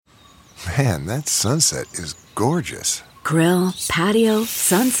Man, that sunset is gorgeous. Grill, patio,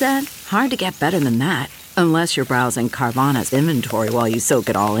 sunset. Hard to get better than that. Unless you're browsing Carvana's inventory while you soak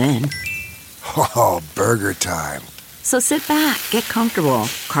it all in. Oh, burger time. So sit back, get comfortable.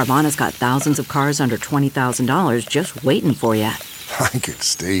 Carvana's got thousands of cars under $20,000 just waiting for you. I could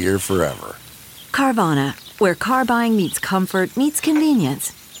stay here forever. Carvana, where car buying meets comfort meets convenience.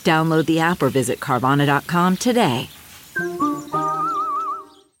 Download the app or visit Carvana.com today.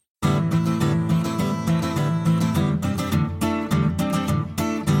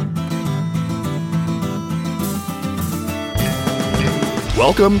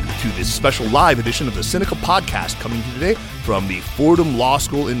 Welcome to this special live edition of the Sinica Podcast, coming to you today from the Fordham Law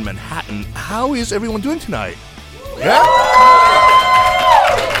School in Manhattan. How is everyone doing tonight? Yeah?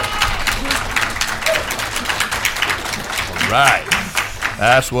 All right.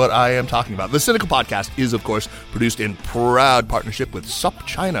 That's what I am talking about. The Sinica Podcast is, of course, produced in proud partnership with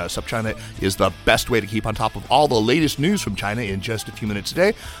SupChina. SupChina is the best way to keep on top of all the latest news from China in just a few minutes a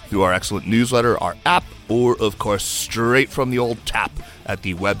day through our excellent newsletter, our app, or, of course, straight from the old tap at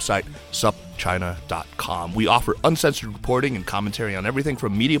the website supchina.com. We offer uncensored reporting and commentary on everything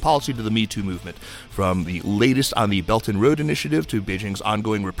from media policy to the Me Too movement, from the latest on the Belt and Road Initiative to Beijing's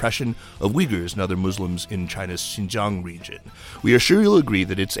ongoing repression of Uyghurs and other Muslims in China's Xinjiang region. We are sure you'll agree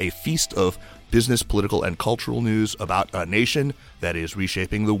that it's a feast of business, political, and cultural news about a nation that is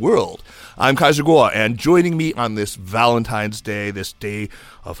reshaping the world. I'm Kaiser Guo, and joining me on this Valentine's Day, this day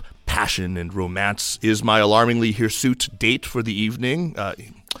of passion and romance, is my alarmingly hirsute date for the evening.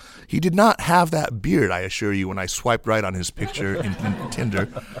 He did not have that beard, I assure you, when I swiped right on his picture in Tinder.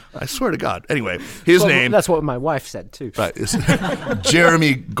 I swear to God. Anyway, his name... That's what my wife said, too. Right. It's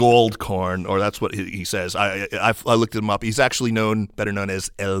Jeremy Goldkorn, or that's what he says. I looked him up. He's actually better known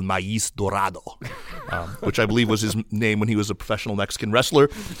as El Maíz Dorado, which I believe was his name when he was a professional Mexican wrestler.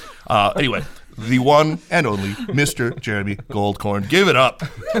 Anyway, the one and only Mr. Jeremy Goldkorn. Give it up.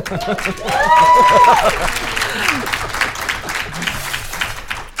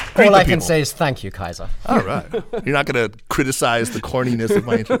 All I can say is thank you, Kaiser. All right. You're not going to criticize the corniness of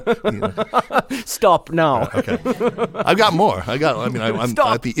my intro. Stop now. Okay. I've got more. I'm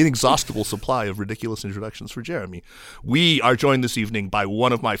at the inexhaustible supply of ridiculous introductions for Jeremy. We are joined this evening by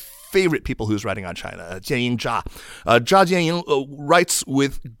one of my favorite people who's writing on China, Jianying Zha. Zha Jianying writes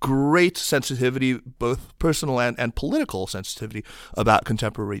with great sensitivity, both personal and political sensitivity, about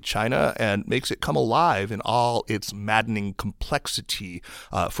contemporary China, and makes it come alive in all its maddening complexity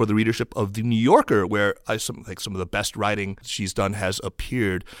for the readership of The New Yorker, where some of the best writing she's done has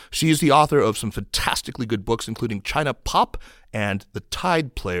appeared. She's the author of some fantastically good books, including China Pop and The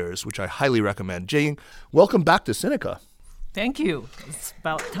Tide Players, which I highly recommend. Jianying, welcome back to Sinica. Thank you. It's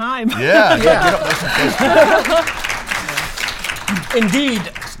about time. Yeah. Indeed.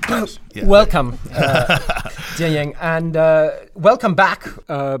 Yeah. Welcome, Jianying, and welcome back,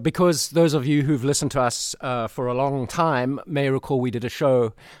 because those of you who've listened to us for a long time may recall we did a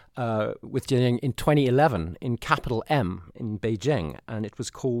show with Jianying in 2011 in Capital M in Beijing, and it was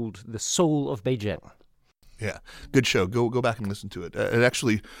called The Soul of Beijing. Yeah, good show. Go back and listen to it. It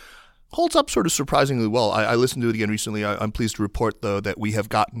actually holds up sort of surprisingly well. I listened to it again recently. I'm pleased to report, though, that we have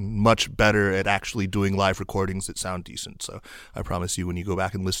gotten much better at actually doing live recordings that sound decent. So I promise you, when you go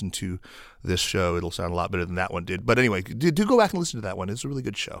back and listen to this show, it'll sound a lot better than that one did. But anyway, do go back and listen to that one. It's a really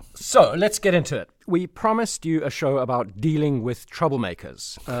good show. So let's get into it. We promised you a show about dealing with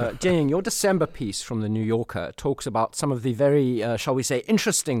troublemakers. Jianying, your December piece from The New Yorker talks about some of the very, shall we say,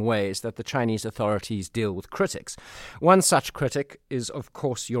 interesting ways that the Chinese authorities deal with critics. One such critic is, of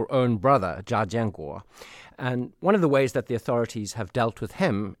course, your own brother, Zha Jiànguó. And one of the ways that the authorities have dealt with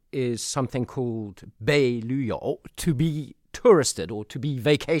him is something called lűyóu, to be touristed or to be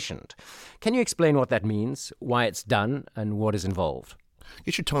vacationed. Can you explain what that means, why it's done, and what is involved?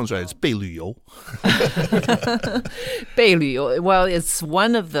 Get your tones right. It's 被旅游. 被旅游, well, it's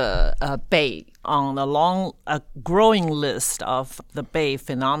one of the bei on a growing list of the bei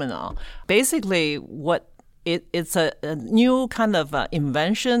phenomena. Basically, it's a new kind of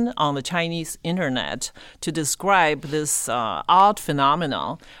invention on the Chinese internet to describe this odd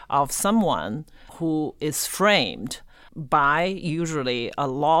phenomenon of someone who is framed by usually a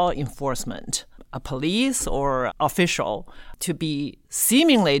law enforcement, a police or official, to be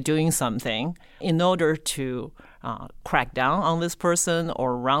seemingly doing something in order to crack down on this person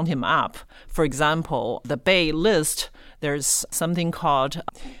or round him up. For example, the bei list, there's something called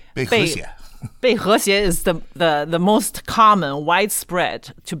bèihéxié. bèihéxié is the most common,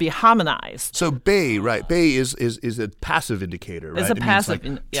 widespread, to be harmonized. So bei, right? Bei is a passive indicator, right? It's a passive,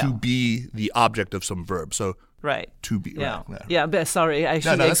 to be the object of some verb. So Right. To be. Yeah. Right. No. Yeah. But sorry, I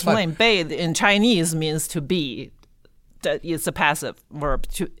should explain. Bei in Chinese means to be. It's a passive verb.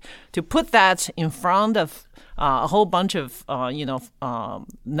 To put that in front of a whole bunch of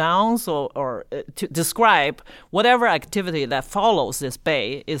nouns or to describe whatever activity that follows this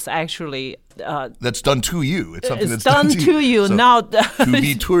bei is actually that's done to you. It's something that's done to you. So now to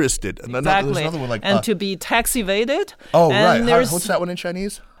be touristed. And exactly. There's another one like and to be tax evaded. Oh, right. What's that one in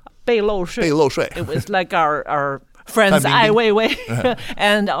Chinese? 被漏税. 被漏税. It was like our friends Ai Weiwei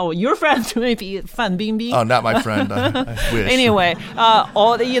and your friend maybe Fan Bingbing. Oh, not my friend. I wish. Anyway,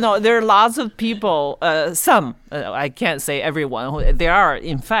 there are lots of people. Some I can't say everyone. There are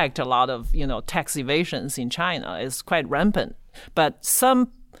in fact a lot of tax evasions in China. It's quite rampant. But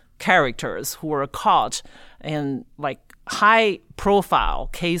some characters who were caught in like high-profile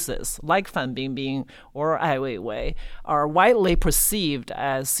cases like Fan Bingbing or Ai Weiwei are widely perceived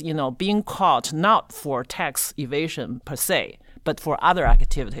as, being caught not for tax evasion per se, but for other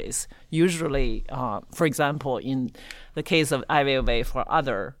activities. Usually, for example, in the case of Ai Weiwei, for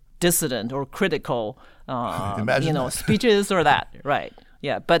other dissident or critical, speeches or that, right?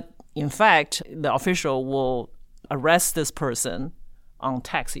 Yeah, but in fact, the official will arrest this person on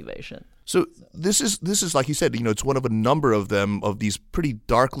tax evasion. So this is like you said, it's one of a number of them, of these pretty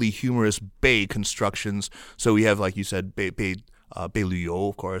darkly humorous bei constructions. So we have, like you said, bèihéxié,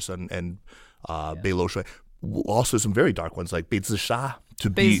 of course, and bèihéxié. Also some very dark ones like bèihéxié, to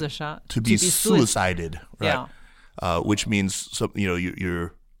be suicided, right? Yeah. Which means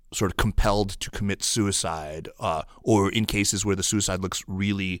you're sort of compelled to commit suicide, or in cases where the suicide looks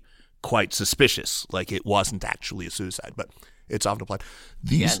really quite suspicious, like it wasn't actually a suicide, but it's often applied.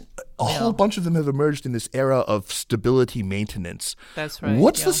 A whole bunch of them have emerged in this era of stability maintenance. That's right.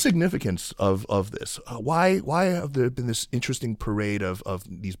 What's the significance of this? Why have there been this interesting parade of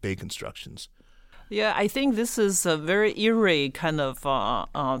these bei constructions? Yeah, I think this is a very eerie kind of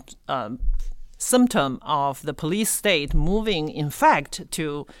symptom of the police state moving, in fact,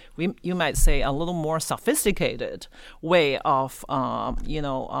 to, you might say, a little more sophisticated way of,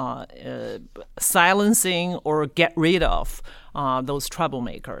 silencing or get rid of those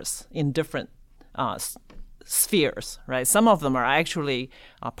troublemakers in different spheres, right? Some of them are actually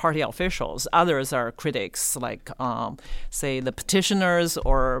party officials. Others are critics, like, say, the petitioners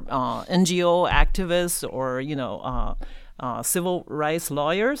or NGO activists or, civil rights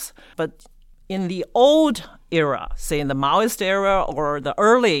lawyers. But in the old era, say in the Maoist era or the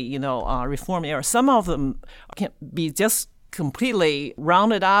early, reform era, some of them can be just completely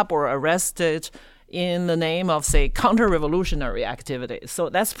rounded up or arrested in the name of, say, counter-revolutionary activities. So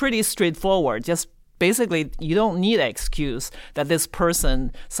that's pretty straightforward. Just basically, you don't need an excuse that this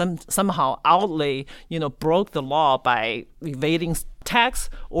person somehow outly, broke the law by evading tax,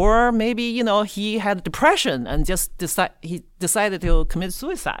 or maybe, he had depression and just decided to commit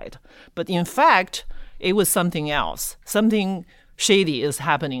suicide. But in fact, it was something else. Something shady is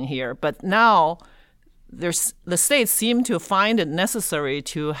happening here. But now the states seem to find it necessary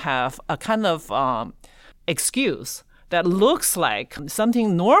to have a kind of excuse that looks like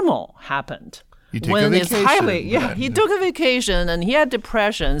something normal happened. He took a vacation. He took a vacation and he had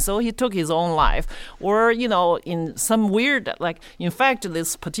depression, so he took his own life. Or, in some weird, in fact,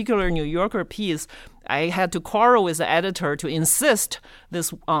 this particular New Yorker piece, I had to quarrel with the editor to insist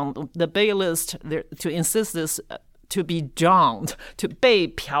this, the bei list, to insist this to be zhanged, to bei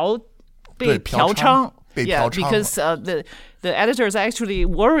piao chang. Yeah, because the editor is actually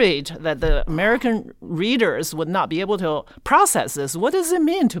worried that the American readers would not be able to process this. What does it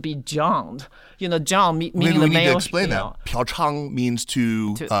mean to be zhanged? Zhang meaning Maybe the male. Maybe we need to explain that. Piao chang means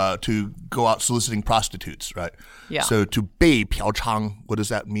to go out soliciting prostitutes, right? Yeah. So to bei piao chang, what does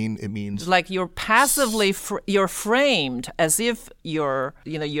that mean? It means like you're passively you're framed as if you're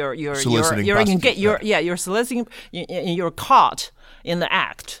soliciting you're soliciting, you're caught in the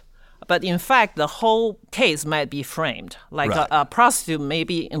act. But in fact, the whole case might be framed. Like right. a prostitute may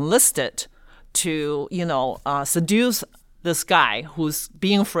be enlisted to, seduce this guy who's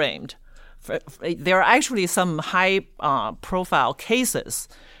being framed. There are actually some high-profile cases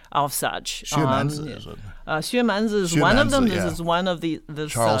of such. Xue Manzi is one of them. This is one of the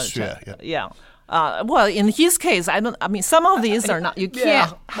Charles Xue. Yeah. Well, in his case, some of these are not. You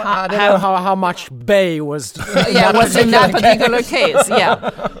can't. I don't know how much bei was. Was in that particular case. Yeah,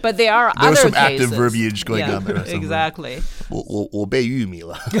 but there are other cases. There was some active verbiage going on there. Exactly. 我被玉米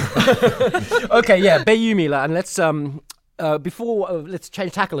了. Okay, yeah, 被玉米了, and let's let's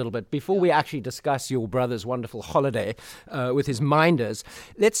change tack a little bit. Before we actually discuss your brother's wonderful holiday with his minders,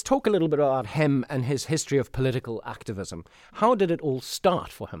 let's talk a little bit about him and his history of political activism. How did it all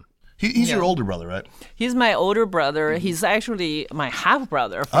start for him? He's your older brother, right? He's my older brother. He's actually my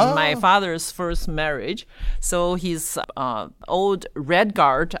half-brother from my father's first marriage. So he's old Red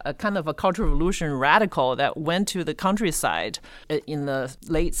Guard, a kind of a Cultural Revolution radical that went to the countryside in the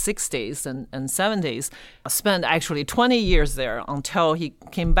late 60s and 70s, spent actually 20 years there until he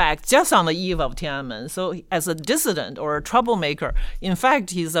came back just on the eve of Tiananmen. So as a dissident or a troublemaker, in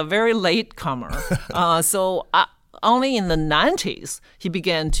fact, he's a very late comer. Only in the 90s, he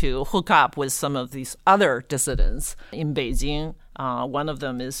began to hook up with some of these other dissidents in Beijing. One of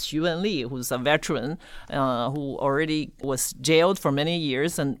them is Xu Wenli, who's a veteran who already was jailed for many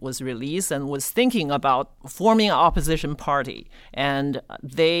years and was released and was thinking about forming an opposition party. And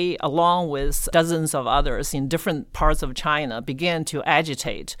they, along with dozens of others in different parts of China, began to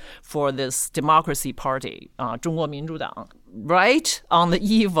agitate for this democracy party, 中国民主党. Right on the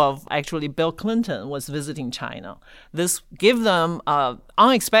eve of actually Bill Clinton was visiting China. This gave them an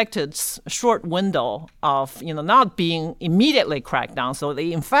unexpected short window of, not being immediately cracked down. So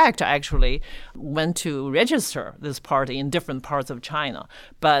they, in fact, actually went to register this party in different parts of China.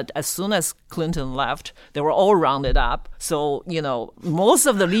 But as soon as Clinton left, they were all rounded up. So, most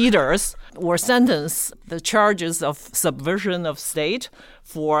of the leaders were sentenced the charges of subversion of state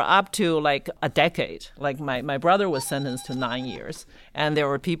for up to like a decade. Like my brother was sentenced to 9 years, and there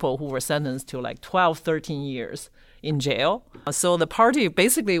were people who were sentenced to like 12, 13 years in jail. So the party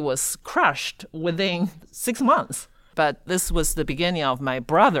basically was crushed within 6 months. But this was the beginning of my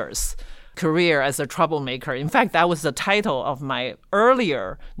brother's career as a troublemaker. In fact, that was the title of my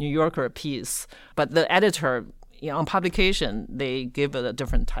earlier New Yorker piece. But the editor, on publication, they gave it a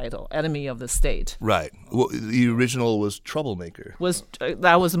different title, Enemy of the State. Right. Well, the original was Troublemaker.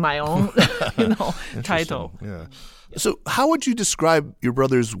 That was my own, title. Yeah. So how would you describe your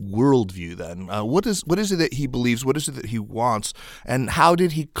brother's worldview then? What is it that he believes? What is it that he wants? And how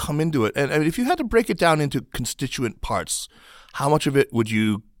did he come into it? And if you had to break it down into constituent parts, how much of it would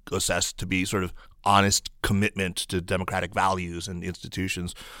you assess to be sort of honest commitment to democratic values and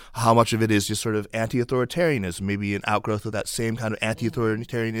institutions? How much of it is just sort of anti-authoritarianism, maybe an outgrowth of that same kind of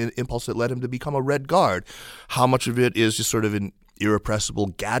anti-authoritarian impulse that led him to become a Red Guard? How much of it is just sort of an irrepressible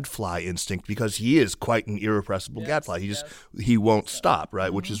gadfly instinct, because he is quite an irrepressible gadfly. He won't stop, right?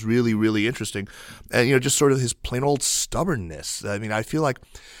 Mm-hmm. Which is really, really interesting. And, just sort of his plain old stubbornness. I mean, I feel like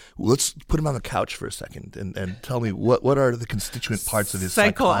let's put him on the couch for a second and tell me what are the constituent parts of his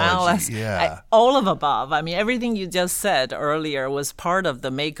psychology? Yeah. All of above. I mean, everything you just said earlier was part of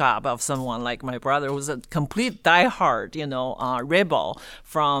the makeup of someone like my brother, who was a complete diehard, rebel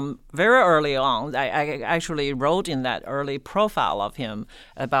from very early on. I actually wrote in that early profile of him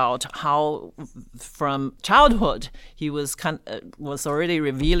about how from childhood he was already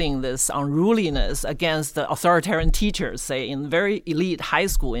revealing this unruliness against the authoritarian teachers, say in very elite high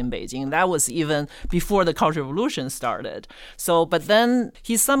school in Beijing. That was even before the Cultural Revolution started. So, but then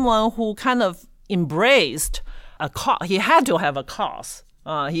he's someone who kind of embraced a cause. He had to have a cause.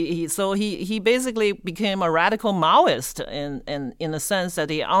 He basically became a radical Maoist in the sense that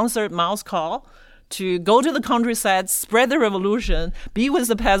he answered Mao's call to go to the countryside, spread the revolution, be with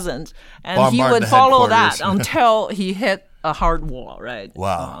the peasant, and he would follow that until he hit a hard wall, right?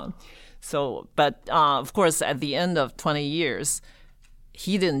 Wow. But of course, at the end of 20 years,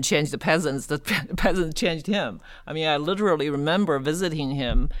 he didn't change the peasants, the peasants changed him. I mean, I literally remember visiting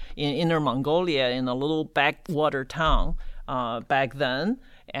him in Inner Mongolia in a little backwater town back then,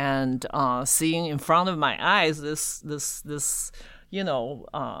 and seeing in front of my eyes this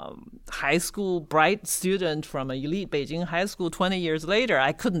high school bright student from an elite Beijing high school 20 years later.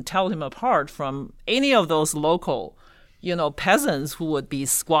 I couldn't tell him apart from any of those local, peasants who would be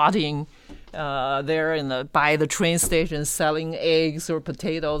squatting there by the train station selling eggs or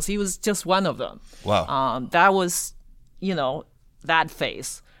potatoes. He was just one of them. Wow. That was, that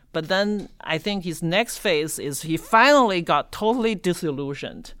phase. But then I think his next phase is he finally got totally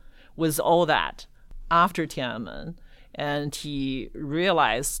disillusioned with all that after Tiananmen. And he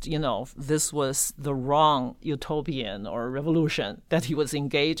realized, this was the wrong utopian or revolution that he was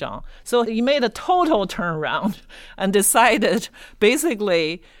engaged on. So he made a total turnaround and decided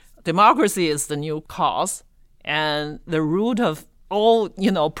basically democracy is the new cause. And the root of all,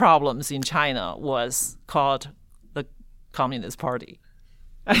 problems in China was called the Communist Party.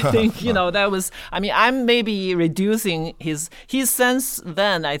 I think, that was, I'm maybe reducing his sense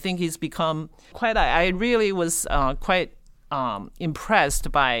then. I think he's become I really was quite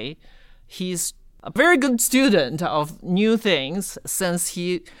impressed by he's a very good student of new things since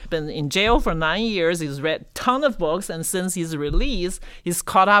he's been in jail for 9 years. He's read a ton of books, and since he's released, he's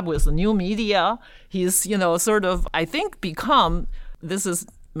caught up with the new media. He's, I think become, this is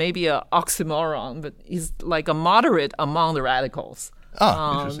maybe an oxymoron, but he's like a moderate among the radicals.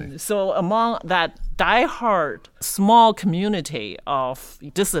 Interesting. So among that diehard small community of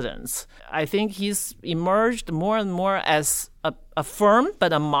dissidents, I think he's emerged more and more as a firm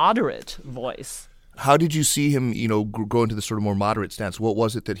but a moderate voice. How did you see him, grow into this sort of more moderate stance? What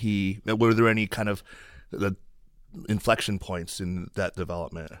was it that were there any kind of the inflection points in that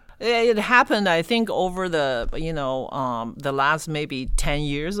development? It happened, I think, over the last maybe 10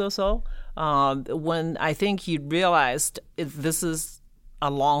 years or so, when I think he realized this is a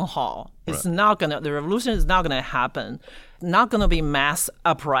long haul. It's not the revolution is not gonna happen, not gonna be mass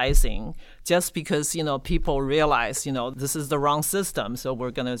uprising just because, people realize, this is the wrong system. So we're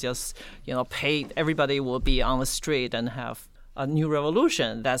gonna just, everybody will be on the street and have a new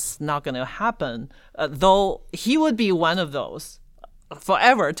revolution. That's not gonna happen. Though he would be one of those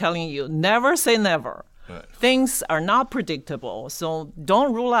forever telling you, never say never. Right. Things are not predictable. So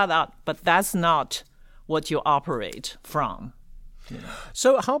don't rule that out, but that's not what you operate from.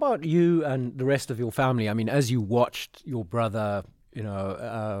 So how about you and the rest of your family? I mean, as you watched your brother,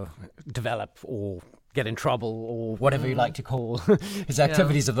 develop or get in trouble or whatever you like to call his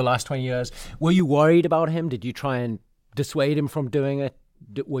activities of the last 20 years, were you worried about him? Did you try and dissuade him from doing it?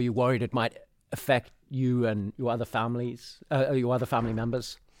 Were you worried it might affect you and your other family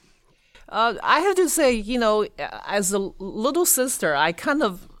members? I have to say, as a little sister, I kind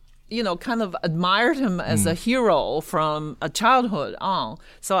of admired him as a hero from a childhood on.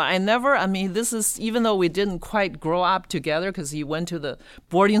 So this is, even though we didn't quite grow up together because he went to the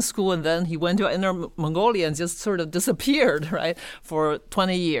boarding school and then he went to Inner Mongolia and just sort of disappeared, right, for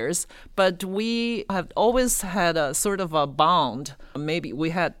 20 years. But we have always had a sort of a bond. Maybe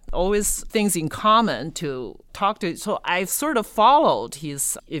we had always things in common to talk to. So I've sort of followed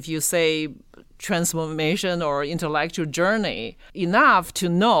his, if you say, transformation or intellectual journey enough to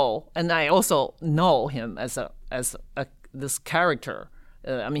know, and I also know him as this character.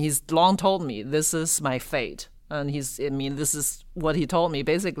 He's long told me this is my fate, and this is what he told me.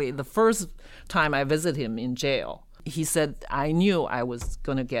 Basically, the first time I visited him in jail, he said, "I knew I was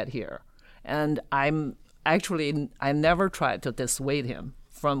going to get here," and I never tried to dissuade him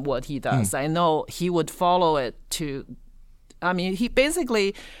from what he does. I know he would follow it to. He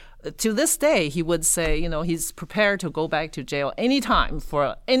basically. To this day, he would say, he's prepared to go back to jail anytime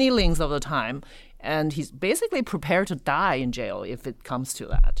for any length of the time. And he's basically prepared to die in jail if it comes to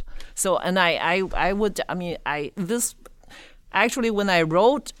that. So, and actually, when I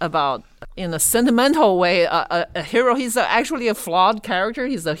wrote about, in a sentimental way, a hero, he's actually a flawed character.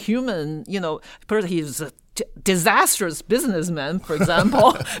 He's a human, person. He's a disastrous businessman, for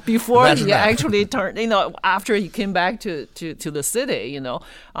example, before he actually turned, after he came back to the city,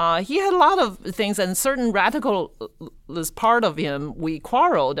 he had a lot of things, and certain radicalist part of him, we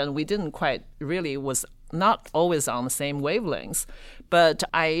quarreled and we didn't quite really, was not always on the same wavelengths. But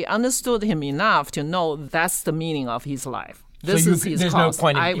I understood him enough to know that's the meaning of his life. This is his there's cause. No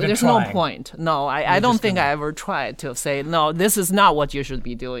point in even there's trying. No point. No, I don't think I ever tried to say, no, this is not what you should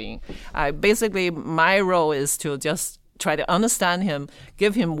be doing. Basically, my role is to just try to understand him,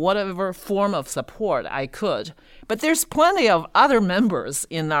 give him whatever form of support I could. But there's plenty of other members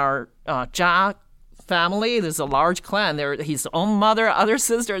in our Zha family. There's a large clan. There, his own mother, other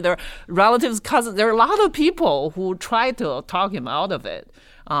sister, their relatives, cousins. There are a lot of people who try to talk him out of it.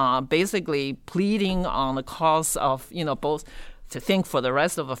 Basically pleading on the cause of, both to think for the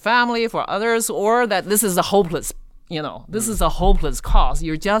rest of the family, for others, or that this is a hopeless, this is a hopeless cause.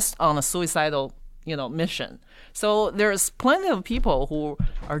 You're just on a suicidal, mission. So there's plenty of people who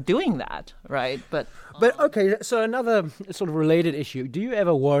are doing that, right? But okay, so another sort of related issue. Do you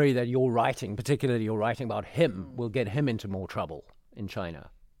ever worry that your writing, particularly your writing about him, will get him into more trouble in China?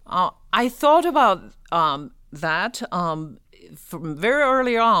 I thought about that. From very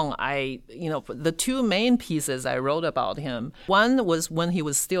early on, the two main pieces I wrote about him, one was when he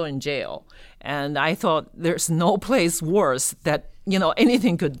was still in jail. And I thought there's no place worse that,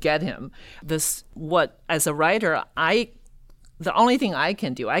 anything could get him. As a writer, the only thing I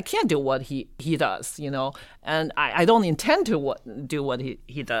can do, I can't do what he does, and I don't intend to do what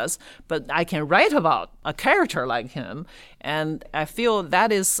he does, but I can write about a character like him, and I feel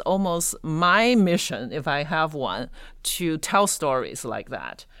that is almost my mission, if I have one, to tell stories like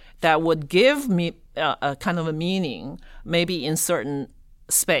that would give me a kind of a meaning, maybe in certain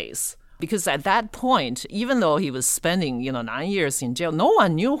space. Because at that point, even though he was spending, 9 years in jail, no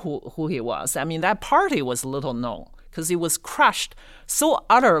one knew who he was. That party was little known, because he was crushed so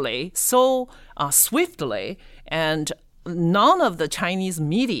utterly, so swiftly, and none of the Chinese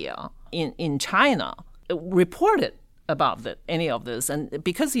media in China reported about any of this. And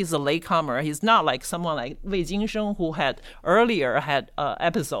because he's a latecomer, he's not like someone like Wei Jingsheng, who had earlier had an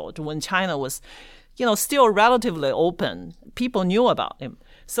episode when China was, still relatively open. People knew about him.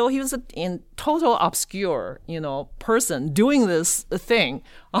 So he was in total obscure, person doing this thing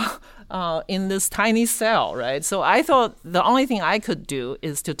in this tiny cell, right? So I thought the only thing I could do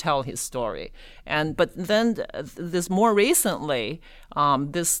is to tell his story. But then this more recently,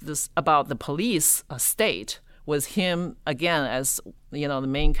 this about the police state was him again as, the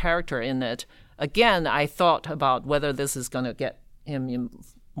main character in it. Again, I thought about whether this is going to get him in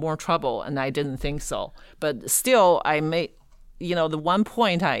more trouble, and I didn't think so. But still, I made, the one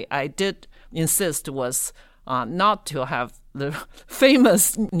point I did insist was not to have the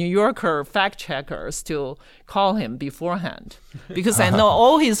famous New Yorker fact checkers to call him beforehand, because I know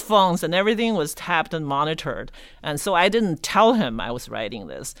all his phones and everything was tapped and monitored. And so I didn't tell him I was writing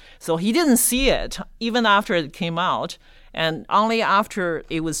this. So he didn't see it even after it came out. And only after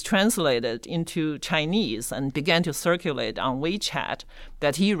it was translated into Chinese and began to circulate on WeChat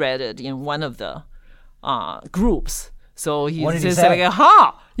that he read it in one of the groups. So he just said,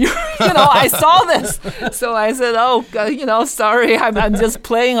 I saw this. So I said, sorry, I'm just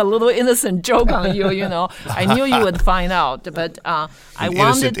playing a little innocent joke on you, I knew you would find out, but I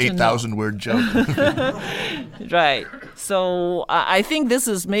wanted to know. 8,000-word joke. Right. So I think this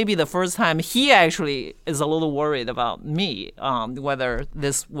is maybe the first time he actually is a little worried about me, whether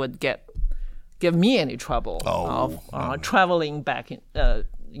this would give me any trouble of traveling back,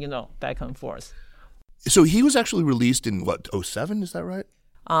 back and forth. So he was actually released in, 2007, is that right?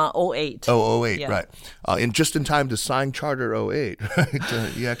 2008. Oh, 2008, yeah. right. And just in time to sign Charter 2008,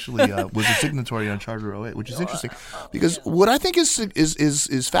 right? He actually was a signatory on Charter 2008, which is interesting. Because what I think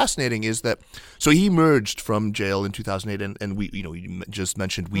is fascinating is that, so he emerged from jail in 2008, and we, you just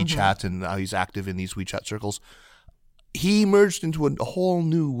mentioned WeChat and how he's active in these WeChat circles. He emerged into a whole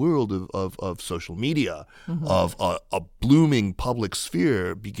new world of social media, of a blooming public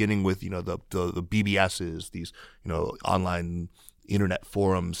sphere, beginning with, the BBSs, these, online internet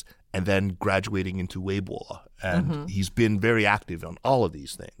forums, and then graduating into Weibo. And he's been very active on all of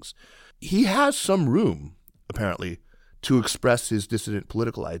these things. He has some room, apparently, to express his dissident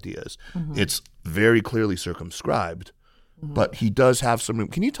political ideas. It's very clearly circumscribed, but he does have some room.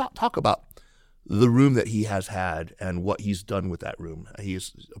 Can you talk about the room that he has had and what he's done with that room? He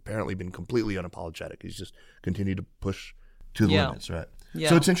has apparently been completely unapologetic. He's just continued to push to the limits, right? Yeah.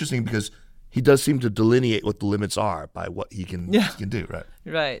 So it's interesting because he does seem to delineate what the limits are by what he can do, right?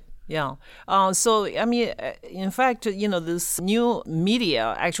 Right. Yeah. So, I mean, in fact, this new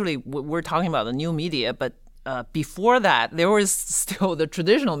media, actually, we're talking about the new media, but before that, there was still the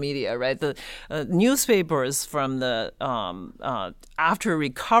traditional media, right? The newspapers from the after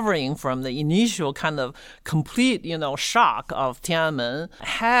recovering from the initial kind of complete, shock of Tiananmen,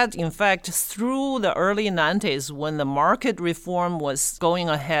 had in fact through the early 90s when the market reform was going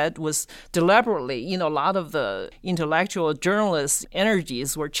ahead, was deliberately, a lot of the intellectual journalists'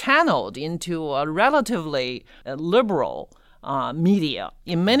 energies were channeled into a relatively liberal media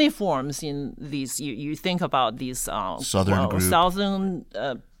in many forms. In these, you think about these Southern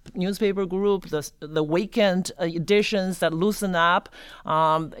newspaper group, the weekend editions that loosen up,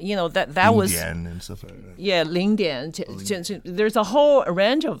 that was and stuff like that. Yeah, Lingdian. There's a whole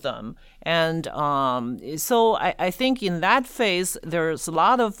range of them, and so I think in that phase there's a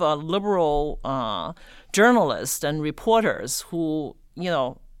lot of liberal journalists and reporters who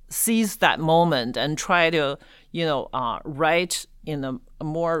seize that moment and try to write in a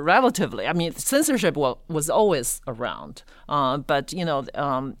more relatively, I mean, censorship was always around, but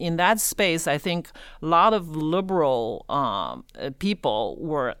in that space, I think a lot of liberal people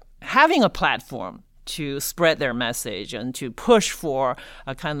were having a platform to spread their message and to push for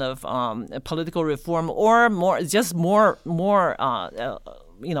a kind of political reform or more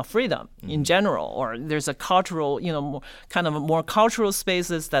freedom in general, or there's a cultural, kind of more cultural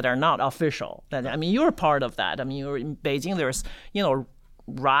spaces that are not official. You're part of that. You're in Beijing. There's,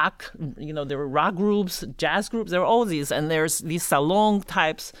 rock, there were rock groups, jazz groups. There were all these, and there's these salon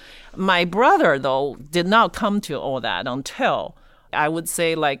types. My brother, though, did not come to all that until, I would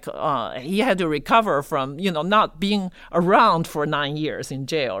say, he had to recover from, not being around for 9 years in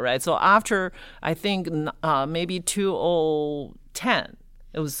jail, right? So after, I think, maybe 2010,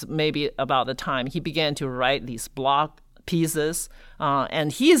 it was maybe about the time he began to write these blog pieces. And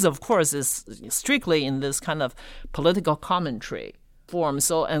he's, of course, is strictly in this kind of political commentary form.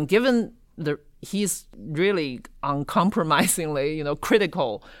 So, and given he's really uncompromisingly,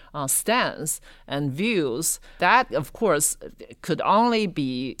 critical stance and views, that, of course, could only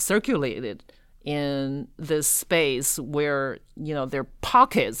be circulated in this space where, there are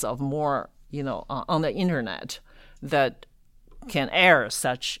pockets of more, on the internet that can air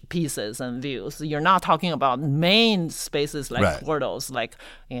such pieces and views. You're not talking about main spaces like portals, like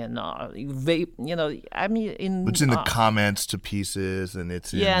in, it's in the comments to pieces, and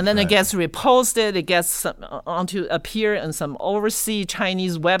it's and then it gets reposted. It gets appear in some overseas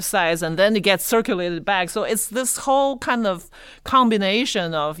Chinese websites, and then it gets circulated back. So it's this whole kind of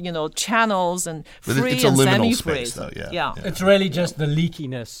combination of channels and free it's a and liminal semi-free. space, though. Yeah. It's really just the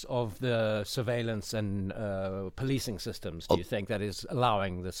leakiness of the surveillance and policing systems. Do you think that is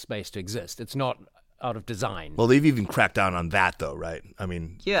allowing this space to exist? It's not out of design. Well, they've even cracked down on that, though, right? I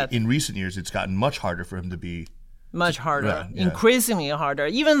mean, Yeah. in recent years, it's gotten much harder for him to be... Much harder, Yeah. increasingly harder.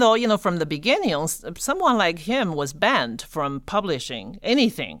 Even though, from the beginning, someone like him was banned from publishing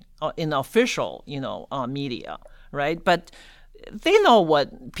anything in official, media, right? But they know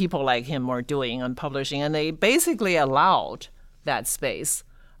what people like him were doing and publishing, and they basically allowed that space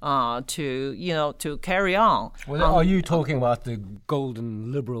to carry on. Well, are you talking about the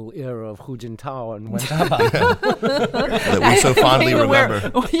golden liberal era of Hu Jintao and Wen Jiabao? that we so fondly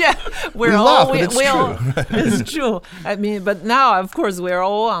remember. We're laugh, all but it's true. It's true. I mean, but now, of course, we're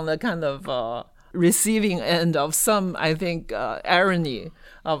all on the kind of receiving end of some, I think, irony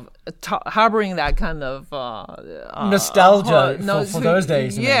of harboring that kind of nostalgia for those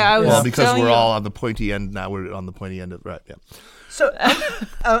days. Yeah, well, because we're all on the pointy end now. We're on the pointy end of yeah. So,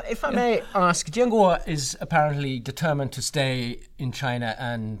 if I may ask, Jiànguó is apparently determined to stay in China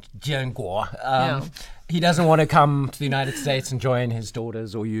and Jiànguó. He doesn't want to come to the United States and join his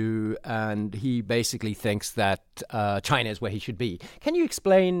daughters or you, and he basically thinks that China is where he should be. Can you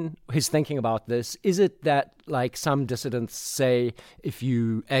explain his thinking about this? Is it that, like some dissidents say, if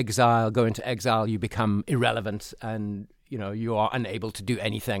you go into exile, you become irrelevant and you are unable to do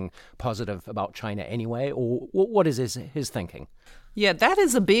anything positive about China anyway? Or what is his thinking? Yeah, that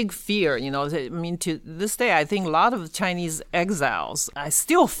is a big fear. I mean, to this day, I think a lot of Chinese exiles, I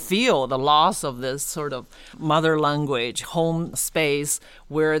still feel the loss of this sort of mother language, home space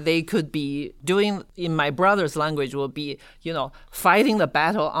where they could be doing, in my brother's language, will be, fighting the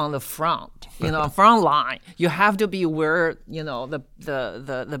battle on the front, front line. You have to be where,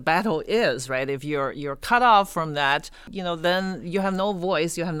 the battle is, right? If you're cut off from that, then you have no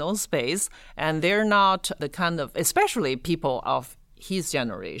voice, you have no space, and they're not the kind of, especially people of his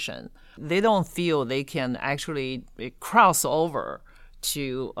generation, they don't feel they can actually cross over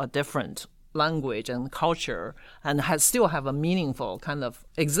to a different language and culture and still have a meaningful kind of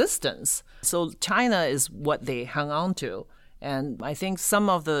existence. So China is what they hung on to. And I think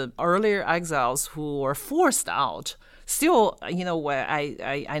some of the earlier exiles who were forced out still, where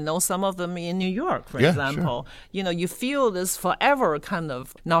I know some of them in New York, for example, sure. You feel this forever kind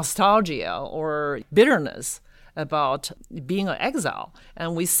of nostalgia or bitterness about being an exile.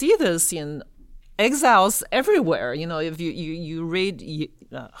 And we see this in exiles everywhere. If you read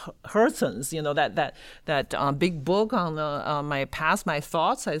Herzen's, that big book on my past, my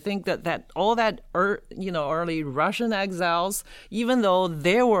thoughts, I think that all that early Russian exiles, even though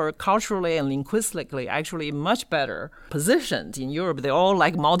they were culturally and linguistically actually much better positioned in Europe, they're all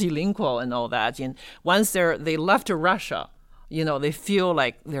like multilingual and all that. And once they left Russia, they feel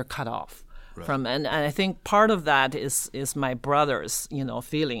like they're cut off. Right. And I think part of that is my brother's,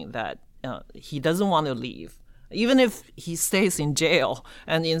 feeling that he doesn't want to leave, even if he stays in jail.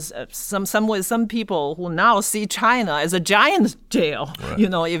 And in some ways, some people who now see China as a giant jail, right.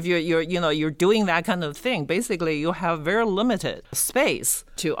 If you're doing that kind of thing, basically you have very limited space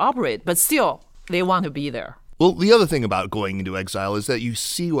to operate, but still they want to be there. Well, the other thing about going into exile is that you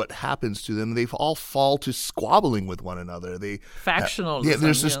see what happens to them. They all fall to squabbling with one another. Factionalism.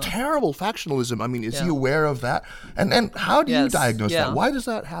 There's this terrible factionalism. I mean, is he aware of that? And how do you diagnose that? Why does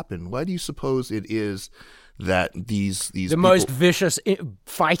that happen? Why do you suppose it is that these people... most vicious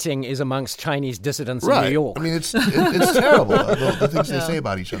fighting is amongst Chinese dissidents in New York? I mean, it's terrible, the things they say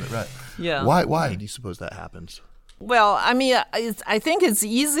about each other, right? Yeah. Why do you suppose that happens? Well, I mean, I think it's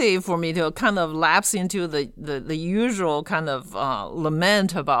easy for me to kind of lapse into the usual kind of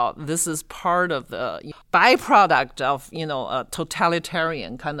lament about this is part of the byproduct of, a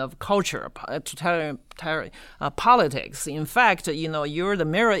totalitarian kind of culture, totalitarian politics. In fact, you're the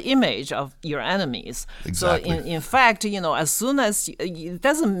mirror image of your enemies. Exactly. So in fact, as soon as it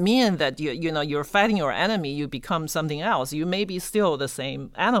doesn't mean that you're fighting your enemy, you become something else. You may be still the same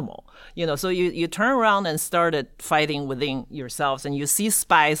animal. So you turn around and started fighting within yourselves, and you see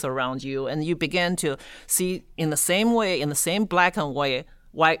spies around you, and you begin to see in the same way, in the same black and white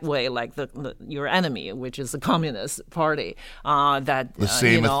white way, like your enemy, which is the Communist Party. That the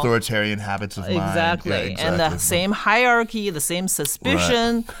same authoritarian habits of mind. Exactly. Yeah, exactly. And the same hierarchy, the same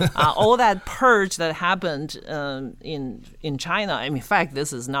suspicion, all that purge that happened in China. I mean, in fact,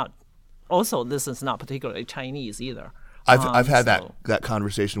 this is not particularly Chinese either. I've had that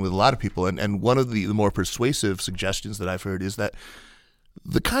conversation with a lot of people, and one of the more persuasive suggestions that I've heard is that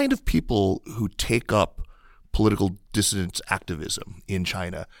the kind of people who take up political dissident activism in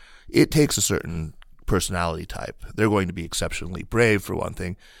China, it takes a certain personality type. They're going to be exceptionally brave, for one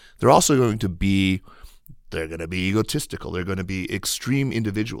thing. They're also going to be egotistical. They're going to be extreme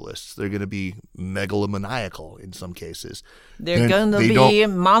individualists. They're going to be megalomaniacal in some cases. They're going to be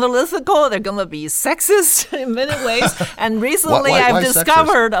monolithical. They're going to be sexist in many ways. And recently I've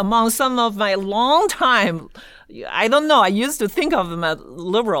discovered among some of my long time, I don't know, I used to think of them as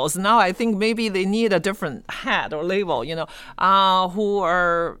liberals. Now I think maybe they need a different hat or label, who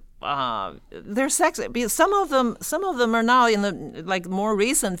are they're sexist. Some of them are now in the like more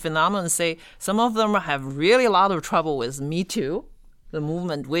recent phenomenon. Say some of them have really a lot of trouble with Me Too, the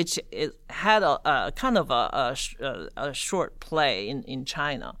movement, which had a kind of a short play in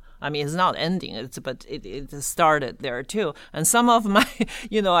China. I mean, it's not ending, but it started there too. And some of my,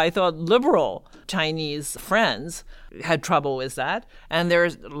 I thought liberal Chinese friends had trouble with that. And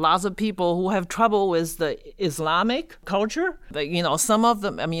there's lots of people who have trouble with the Islamic culture. But, some of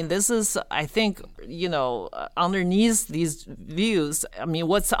them, I mean, this is, I think, underneath these views, I mean,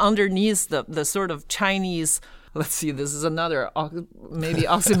 what's underneath the sort of Chinese, let's see, this is another maybe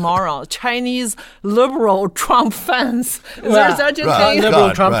oxymoron. Chinese liberal Trump fans. Is there such a thing?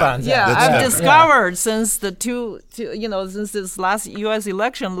 Liberal Trump fans. Yeah, I've discovered since since this last U.S.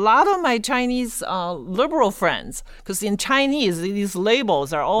 election, a lot of my Chinese liberal friends, because in Chinese these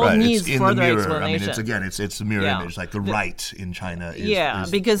labels are all needs further explanation. I mean, it's the mirror image, like the right in China.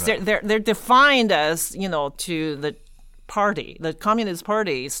 Because they're defined as to the party. The Communist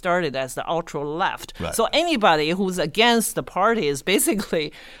Party started as the ultra left. Right. So anybody who's against the party is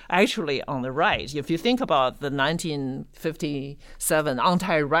basically actually on the right. If you think about the 1957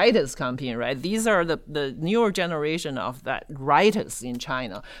 anti-rightist campaign, right? These are the newer generation of that rightists in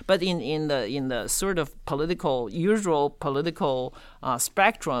China. But in the sort of usual political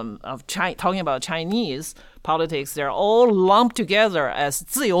spectrum of talking about Chinese politics, they're all lumped together as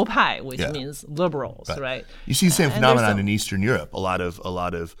自由派, which means liberals, right? You see the same phenomenon in Eastern Europe. A lot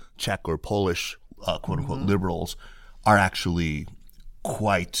of Czech or Polish quote unquote liberals are actually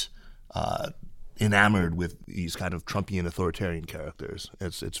quite enamored with these kind of Trumpian authoritarian characters.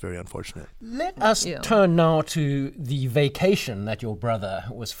 It's very unfortunate. Let us turn now to the vacation that your brother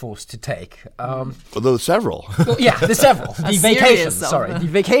was forced to take. Although several. The several. The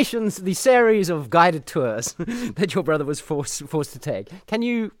vacations, the series of guided tours that your brother was forced to take. Can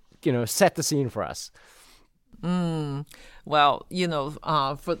you, set the scene for us? Well,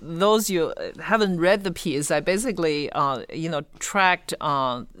 for those you haven't read the piece, I basically, tracked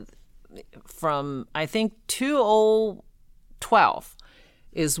from, I think, 2012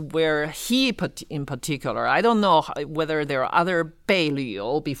 is where he in particular, I don't know whether there are other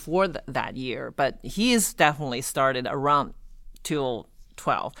bèihéxié before that year, but he's definitely started around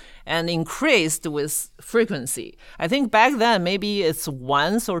 2012 and increased with frequency. I think back then maybe it's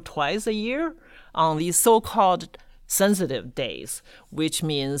once or twice a year on these so-called sensitive days, which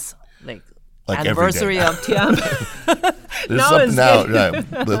means like anniversary of Tiananmen. There's something now, right?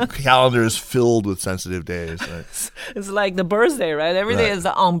 The calendar is filled with sensitive days. Right? It's like the birthday, right? Every day is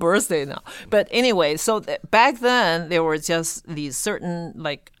on birthday now. But anyway, so back then there were just these certain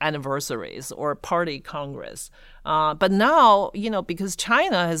like anniversaries or party congress. But now, because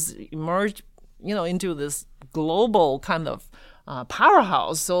China has emerged, into this global kind of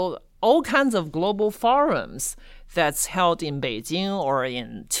powerhouse, so all kinds of global forums that's held in Beijing or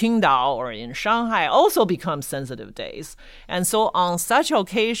in Qingdao or in Shanghai also become sensitive days. And so on such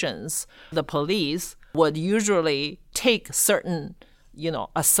occasions, the police would usually take certain,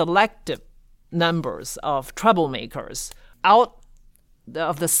 a selective numbers of troublemakers out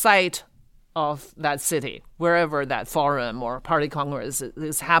of the site of that city, wherever that forum or party congress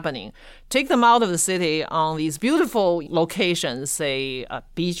is happening. Take them out of the city on these beautiful locations, say a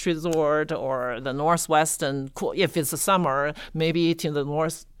beach resort or the northwestern, if it's the summer, maybe to the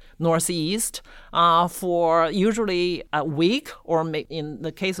northeast, for usually a week, or in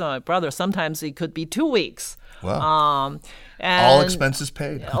the case of my brother, sometimes it could be 2 weeks. Wow. And all expenses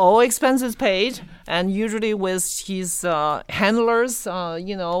paid. All expenses paid, and usually with his handlers,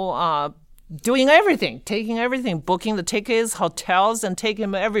 doing everything, taking everything, booking the tickets, hotels, and take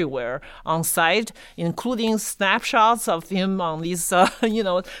him everywhere on site, including snapshots of him on these,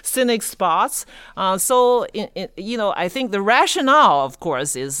 scenic spots. I think the rationale, of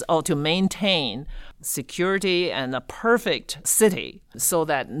course, is to maintain security and a perfect city so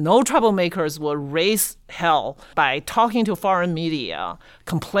that no troublemakers will raise hell by talking to foreign media,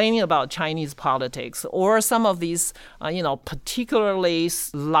 complaining about Chinese politics, or some of these, particularly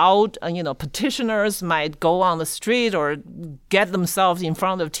loud, petitioners might go on the street or get themselves in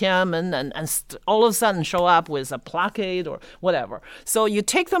front of Tiananmen and all of a sudden show up with a placard or whatever. So you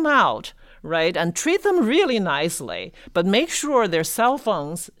take them out, right, and treat them really nicely, but make sure their cell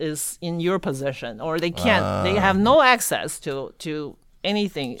phones is in your possession, or they can't. They have no access to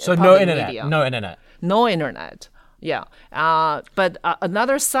anything. So no internet. No internet. Yeah, but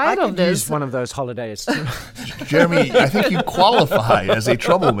another side of this. Use one of those holidays. Jeremy, I think you qualify as a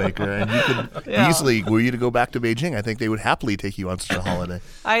troublemaker, and you could easily, were you to go back to Beijing, I think they would happily take you on such a holiday.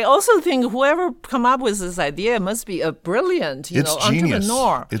 I also think whoever come up with this idea must be a brilliant,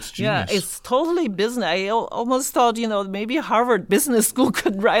 entrepreneur. It's genius. Yeah, it's totally business. I almost thought, maybe Harvard Business School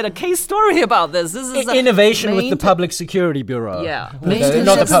could write a case story about this. This is innovation with the Public Security Bureau. Yeah,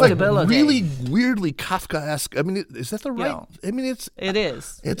 not the public. Really weirdly Kafkaesque. I mean, is that the right? Yeah. I mean, it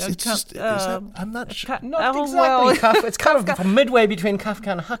is. I'm not sure. Not exactly Kafka. It's kind of midway between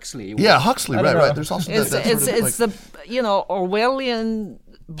Kafka and Huxley. Yeah, Huxley. Right. There's also it's the Orwellian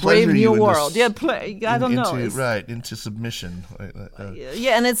Brave New World. Yeah, I don't know. Into submission.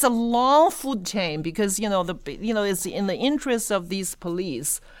 Yeah, and it's a long food chain because it's in the interest of these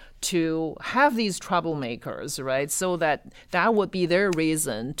police to have these troublemakers, right? So that would be their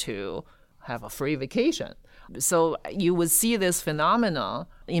reason to have a free vacation. So you would see this phenomena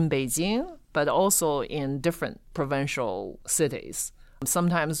in Beijing, but also in different provincial cities.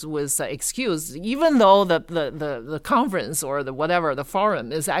 Sometimes with the excuse, even though the conference or the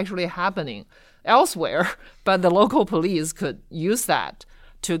forum is actually happening elsewhere, but the local police could use that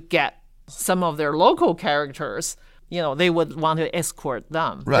to get some of their local characters. They would want to escort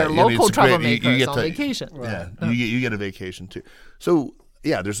them. Right. They're local troublemakers you on vacation. Right. Yeah, you get a vacation too. So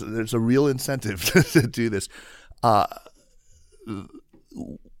yeah, there's a real incentive to do this.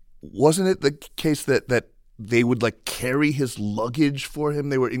 Wasn't it the case that they would carry his luggage for him?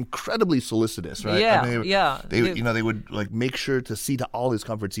 They were incredibly solicitous, right? Yeah, They would make sure to see to all his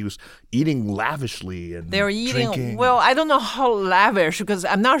comforts. He was eating lavishly and they were eating. Drinking. Well, I don't know how lavish because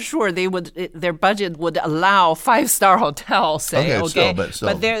I'm not sure their budget would allow 5-star hotels. Still.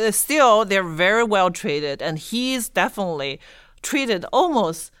 But they're very well treated, and he's definitely treated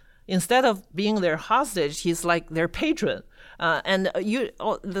almost, instead of being their hostage, he's like their patron. Maybe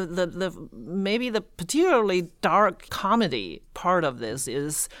the particularly dark comedy part of this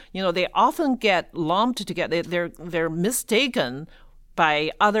is, they often get lumped together. They're mistaken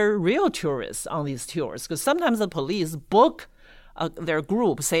by other real tourists on these tours because sometimes the police book their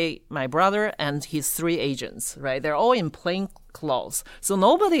group, say my brother and his 3 agents, right? They're all in plain clothes. So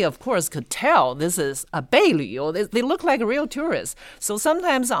nobody, of course, could tell this is a bèihéxié. They look like real tourists. So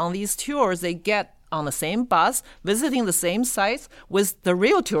sometimes on these tours, they get on the same bus, visiting the same sites with the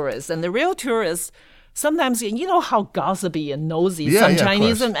real tourists. And the real tourists, sometimes, how gossipy and nosy some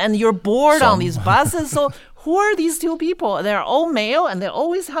Chinese, and you're bored on these buses. So who are these 2 people? They're all male, and they're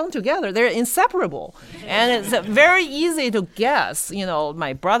always hung together. They're inseparable. And it's very easy to guess,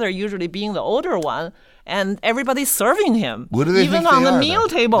 my brother usually being the older one, and everybody's serving him. What do they even think on they the are, meal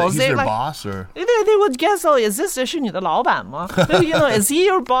tables. He's their boss, or they would guess, is this 是你的老板吗? Is he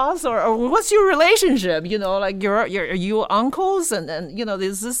your boss, or what's your relationship? Are you uncles, and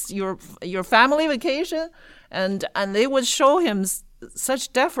is this your family vacation? And they would show him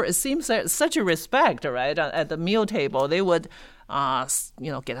such deference. It seems like such a respect, right? At the meal table, they would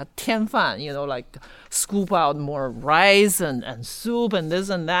get a 添饭, scoop out more rice and soup and this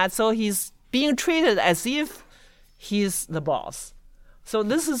and that. So he's being treated as if he's the boss. So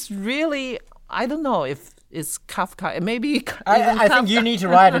this is really, I don't know if it's Kafka. Maybe I think you need to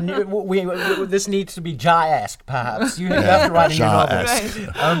write a new. This needs to be Zha-esque, perhaps. You have to write a new novel.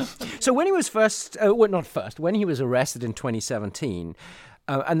 Right. So when he was when he was arrested in 2017,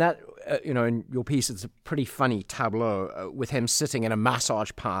 and that in your piece, it's a pretty funny tableau with him sitting in a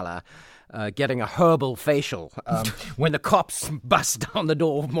massage parlor. Getting a herbal facial when the cops bust down the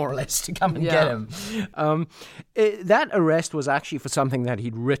door, more or less, to come and get him. That arrest was actually for something that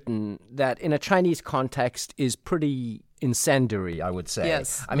he'd written that, in a Chinese context, is pretty incendiary, I would say.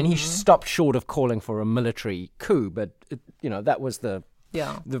 Yes. I mean, he stopped short of calling for a military coup, but that was the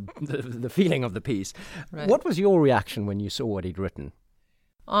feeling of the piece. Right. What was your reaction when you saw what he'd written?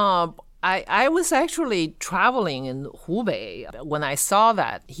 I was actually traveling in Hubei when I saw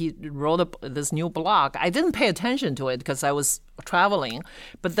that he wrote this new blog. I didn't pay attention to it because I was traveling.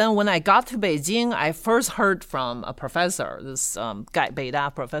 But then when I got to Beijing, I first heard from a professor, this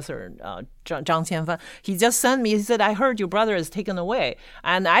Beida professor, Zhang Qianfan. He just sent me, he said, I heard your brother is taken away.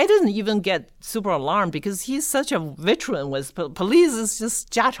 And I didn't even get super alarmed because he's such a veteran with police. Is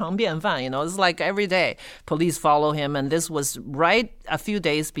just 家常便饭, it's like every day police follow him. And this was right a few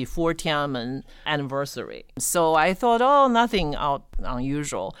days before Tiananmen anniversary. So I thought, nothing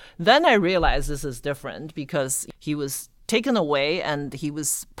unusual. Then I realized this is different because he was taken away and he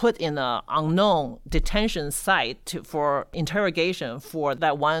was put in an unknown detention site for interrogation for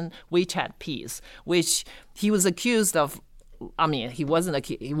that one WeChat piece, which he was accused of. I mean, he wasn't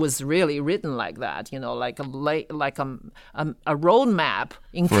accused. It was really written like that, like a roadmap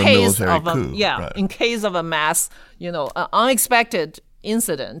in case of in case of a mass, an unexpected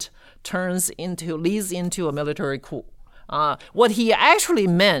incident leads into a military coup. What he actually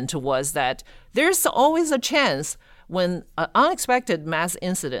meant was that there's always a chance when unexpected mass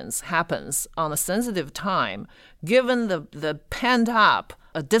incidents happens on a sensitive time, given the pent-up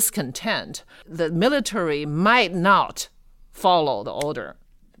discontent, the military might not follow the order,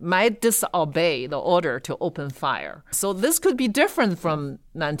 might disobey the order to open fire. So this could be different from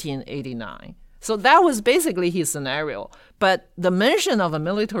 1989. So that was basically his scenario. But the mention of a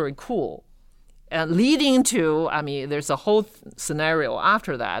military coup leading to, there's a whole scenario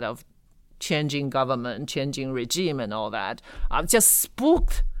after that of changing government, changing regime and all that, just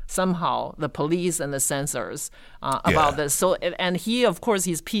spooked somehow the police and the censors about this. So, and he, of course,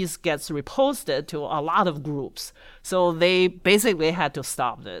 his piece gets reposted to a lot of groups. So they basically had to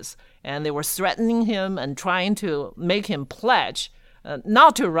stop this. And they were threatening him and trying to make him pledge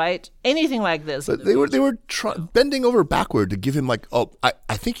not to write anything like this. But they were bending over backward to give him like,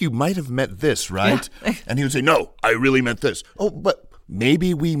 I think you might have meant this, right? Yeah. And he would say, no, I really meant this. Oh, but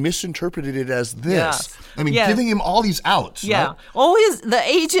maybe we misinterpreted it as this. Yeah. Giving him all these outs. Yeah. Right? Always the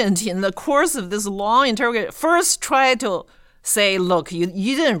agent in the course of this long interrogation first tried to say, look, you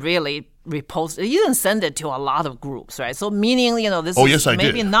didn't really repost it. You didn't send it to a lot of groups, right? So meaning, this yes, I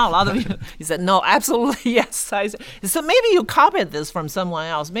maybe did. not a lot of you. He said, no, absolutely, yes. I said, so maybe you copied this from someone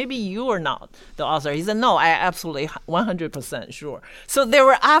else. Maybe you are not the author. He said, no, I absolutely 100% sure. So they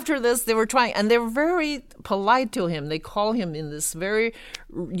were after this, they were trying, and they were very polite to him. They call him in this very,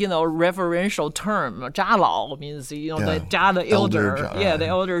 reverential term. 家老 means, the Zha, the elder. The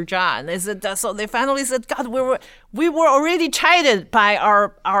elder Zha. And they said, so they finally said, God, we were already chided by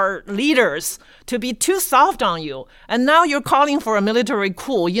our leaders to be too soft on you, and now you're calling for a military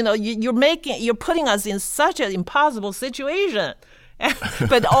coup. You're putting us in such an impossible situation.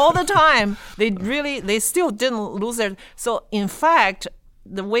 But all the time, they still didn't lose their. So in fact,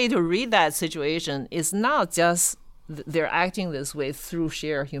 the way to read that situation is not just they're acting this way through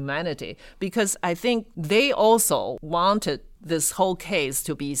sheer humanity, because I think they also wanted this whole case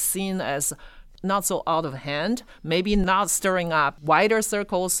to be seen as not so out of hand, maybe not stirring up wider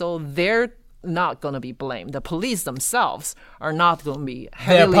circles, so they're not going to be blamed. The police themselves are not going to be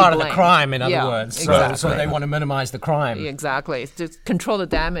heavily blamed. They're part of the crime, in other words. Exactly. So they want to minimize the crime. Exactly. To control the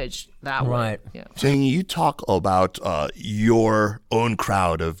damage that way. Right. Yeah. Jianying, you talk about your own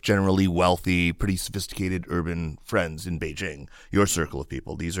crowd of generally wealthy, pretty sophisticated urban friends in Beijing, your circle of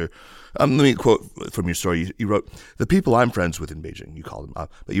people. These are, let me quote from your story. You wrote, the people I'm friends with in Beijing, you call them,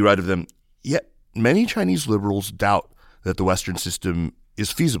 but you write of them, yet many Chinese liberals doubt that the Western system is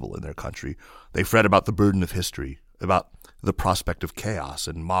feasible in their country. They fret about the burden of history, about the prospect of chaos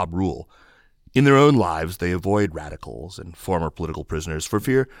and mob rule. In their own lives, they avoid radicals and former political prisoners for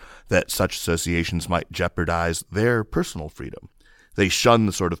fear that such associations might jeopardize their personal freedom. They shun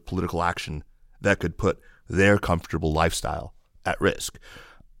the sort of political action that could put their comfortable lifestyle at risk.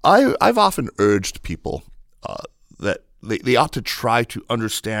 I've often urged people that they ought to try to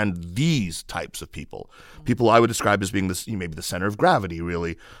understand these types of people I would describe as being maybe the center of gravity,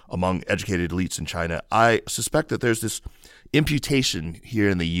 really, among educated elites in China. I suspect that there's this imputation here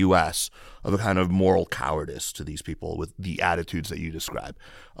in the U.S. of a kind of moral cowardice to these people with the attitudes that you describe.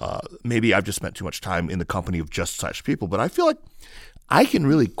 Maybe I've just spent too much time in the company of just such people, but I feel like I can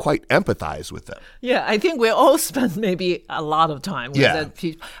really quite empathize with them. Yeah, I think we all spend maybe a lot of time with that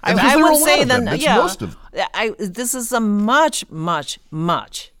people. I would say that, this is a much, much,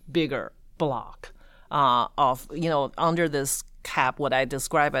 much bigger block of, under this cap, what I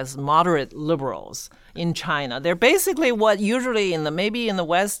describe as moderate liberals in China. They're basically what usually maybe in the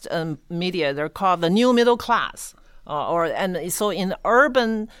West media, they're called the new middle class. So in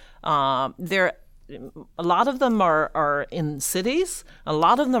urban, they're a lot of them are in cities. A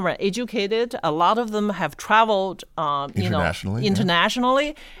lot of them are educated. A lot of them have traveled,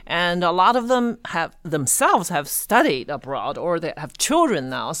 internationally, and a lot of them themselves have studied abroad, or they have children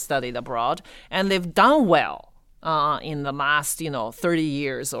now studied abroad, and they've done well in the last 30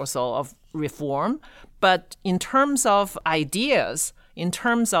 years or so of reform. But in terms of ideas, in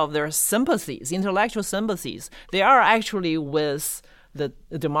terms of their sympathies, intellectual sympathies, they are actually with the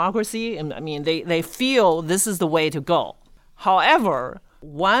democracy. I mean, they feel this is the way to go. However,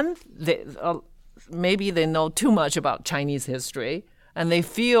 maybe they know too much about Chinese history, and they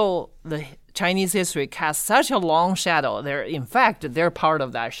feel the Chinese history casts such a long shadow. They're part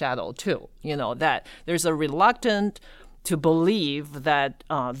of that shadow too. That there's a reluctance to believe that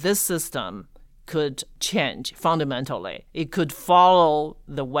this system could change fundamentally. It could follow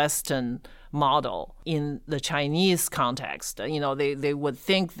the Western model in the Chinese context. They would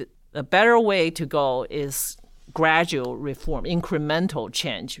think that a better way to go is gradual reform, incremental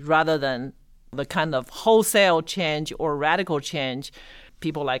change, rather than the kind of wholesale change or radical change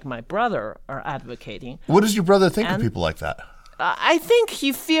people like my brother are advocating. What does your brother think of people like that? I think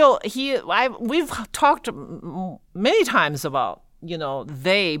we've talked many times about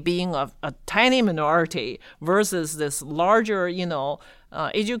they being a tiny minority versus this larger,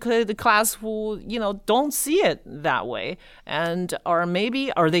 educated class who, don't see it that way. And are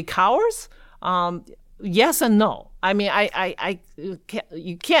they cowards? Yes and no. I mean,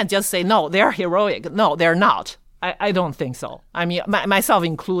 you can't just say, no, they're heroic. No, they're not. I don't think so. I mean, myself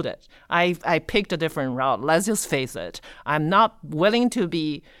included. I picked a different route. Let's just face it. I'm not willing to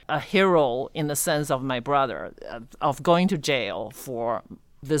be a hero in the sense of my brother, of going to jail for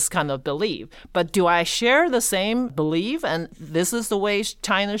this kind of belief. But do I share the same belief and this is the way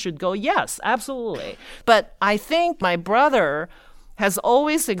China should go? Yes, absolutely. But I think my brother has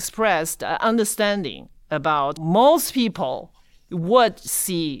always expressed understanding about most people would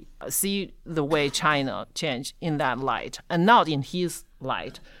see the way China changed in that light and not in his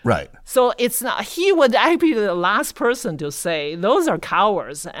light. Right. So it's not, he would be the last person to say those are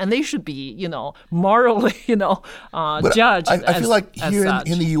cowards and they should be, morally, judged. I feel like here such.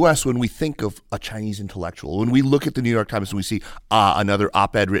 in the U.S., when we think of a Chinese intellectual, when we look at the New York Times and we see another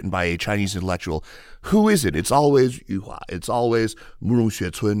op-ed written by a Chinese intellectual, who is it? It's always Yu Hua. It's always Murong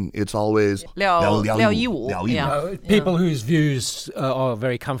Xuecun. It's always Lüyóu. People whose views are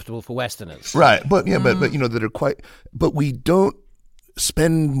very comfortable for Westerners. Right. But that are quite. But we don't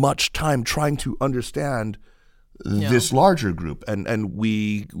spend much time trying to understand this larger group, and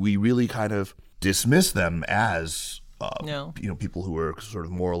we really kind of dismiss them as people who are sort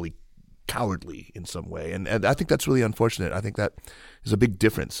of morally cowardly in some way, and I think that's really unfortunate. I think that is a big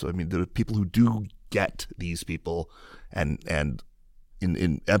difference. I mean, the people who do get these people and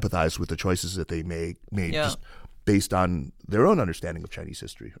empathize with the choices that they made just based on their own understanding of Chinese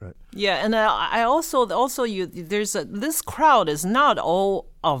history, right? Yeah, and I also this crowd is not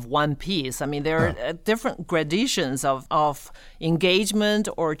all of one piece. I mean, there are different gradations of engagement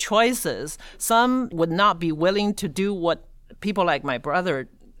or choices. Some would not be willing to do what people like my brother.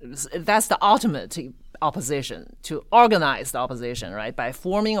 That's the ultimate opposition, to organize the opposition, right? By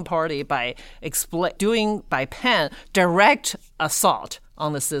forming a party, by doing by pen direct assault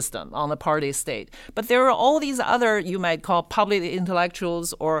on the system, on the party state. But there are all these other, you might call public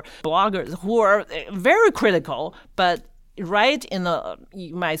intellectuals or bloggers, who are very critical, but you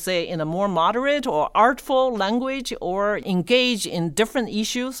might say in a more moderate or artful language, or engage in different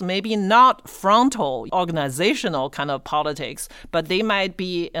issues, maybe not frontal organizational kind of politics, but they might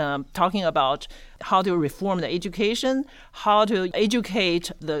be talking about how to reform the education, how to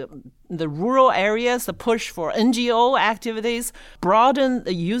educate the rural areas, the push for NGO activities, broaden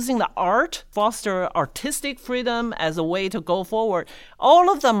using the art, foster artistic freedom as a way to go forward.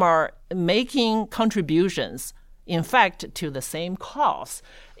 All of them are making contributions, in fact, to the same cause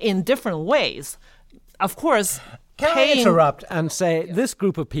in different ways. Of course, can I interrupt and say this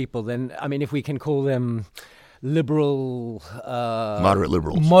group of people, then, I mean, if we can call them liberal, moderate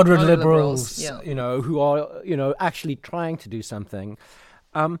liberals, who are, actually trying to do something.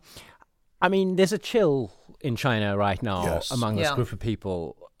 I mean, there's a chill in China right now among this group of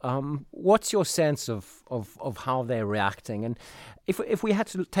people. What's your sense of how they're reacting? And if we had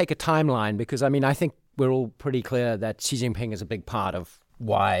to take a timeline, because, I mean, I think we're all pretty clear that Xi Jinping is a big part of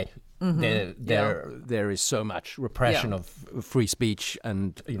why there is so much repression of free speech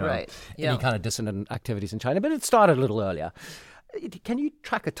and any kind of dissident activities in China. But it started a little earlier. Can you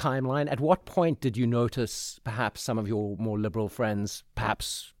track a timeline? At what point did you notice perhaps some of your more liberal friends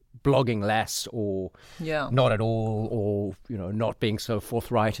perhaps blogging less or not at all, or not being so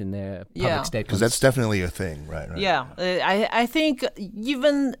forthright in their public statements. Because that's definitely a thing, right? Yeah, I think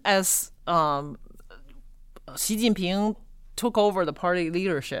even as Xi Jinping took over the party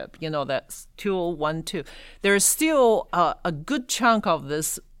leadership, that's 2012, there's still a good chunk of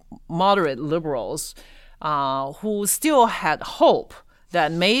this moderate liberals who still had hope that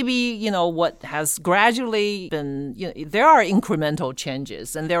maybe, what has gradually been, there are incremental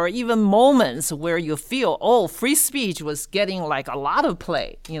changes. And there are even moments where you feel, free speech was getting like a lot of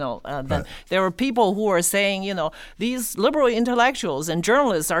play. Then there were people who are saying, these liberal intellectuals and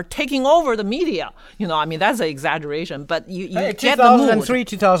journalists are taking over the media. That's an exaggeration, but you get the mood. 2003,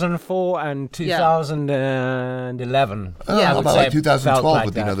 2004, and 2011. How about like 2012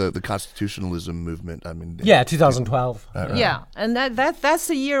 with, the constitutionalism movement? 2012. And that's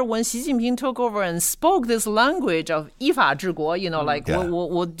the year when Xi Jinping took over and spoke this language of 依法治国,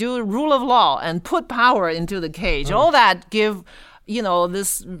 we'll do rule of law and put power into the cage. All that give,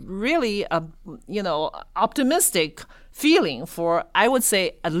 this really, optimistic feeling for, I would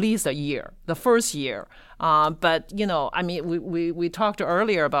say, at least a year, the first year. But, we talked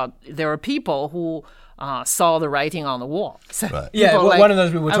earlier about there are people who saw the writing on the wall. Right. One of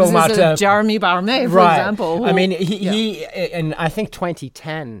those we were talking about. Jeremy Barnet, for example. He in I think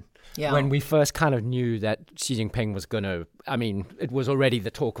 2010, when we first kind of knew that Xi Jinping was going to, it was already the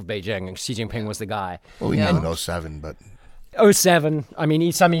talk of Beijing, and Xi Jinping was the guy. Well, we knew in 2007, but... 2007,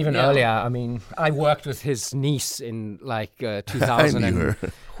 some even earlier. I worked with his niece in 2000.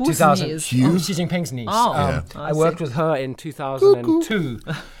 Whose niece? Xi Jinping's niece. I worked with her in 2002.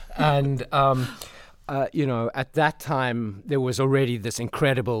 And... at that time, there was already this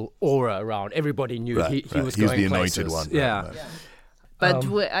incredible aura around. Everybody knew he was going the places. Anointed one. Yeah. But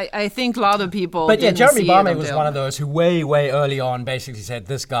I think a lot of people. But Jeremy Barnet was one of those who way early on basically said,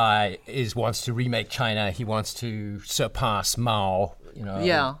 this guy wants to remake China. He wants to surpass Mao.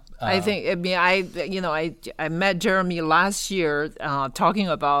 I think. I met Jeremy last year, talking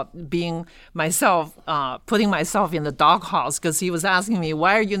about being myself, putting myself in the doghouse, because he was asking me,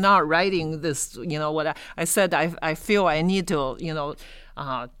 why are you not writing this? What I said. I feel I need to,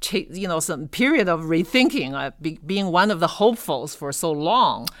 some period of rethinking. Being one of the hopefuls for so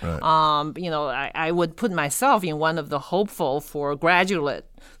long, right. I would put myself in one of the hopeful for graduate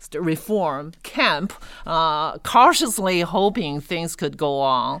reform camp, cautiously hoping things could go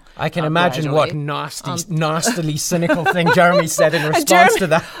on. I can imagine what nastily cynical thing Jeremy said in response to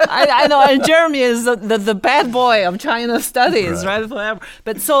that. I know, and Jeremy is the bad boy of China studies, right? Forever.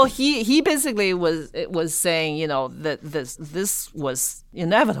 But so he basically was saying, that this was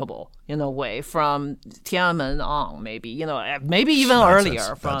inevitable in a way from Tiananmen on, maybe maybe even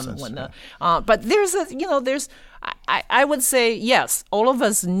earlier from when the. But there's I would say, yes, all of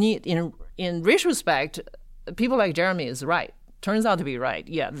us need, in retrospect, people like Jeremy is right. Turns out to be right.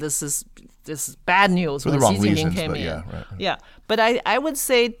 Yeah, this is bad news when Xi Jinping came in. Yeah, but I would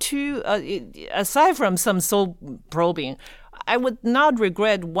say, too, aside from some soul probing, I would not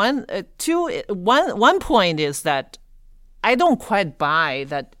regret one point is that I don't quite buy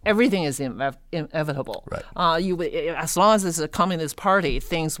that everything is inevitable. Right. As long as it's a communist party,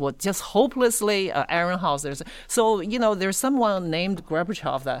 things will just hopelessly Aaron House. There's someone named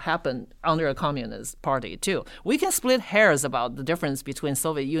Gorbachev that happened under a communist party too. We can split hairs about the difference between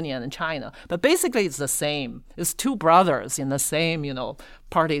Soviet Union and China, but basically it's the same. It's two brothers in the same,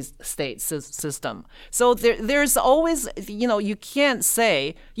 party state system. So there's always, you can't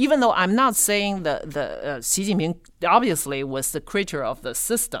say, even though I'm not saying the Xi Jinping obviously was the creature of the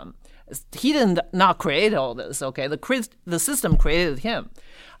system. He did not create all this, okay? The system created him.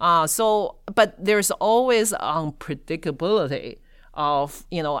 But there's always unpredictability of,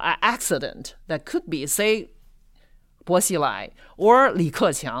 an accident that could be, say, Bo Xilai or Li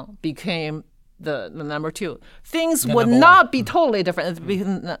Keqiang became the number two. Things would not be totally different. It would be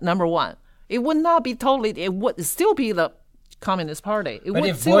number one. It would not be totally. It would still be the Communist Party. But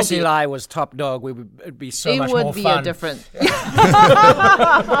if Bo Xilai was top dog, it'd be so much more fun. It would be a different...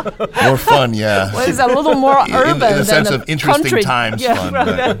 more fun, yeah. Well, it's a little more urban in the sense of interesting country. times fun.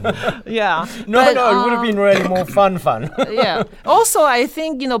 Right. Yeah. No, it would have been really more fun. Yeah. Also, I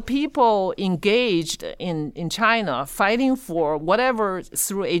think, people engaged in China fighting for whatever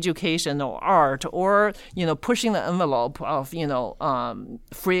through education or art or, pushing the envelope of,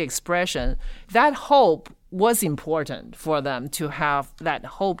 free expression, that hope was important for them to have that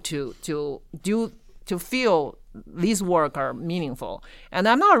hope to feel these work are meaningful. And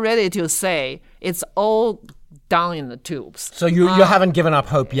I'm not ready to say it's all down in the tubes. So you haven't given up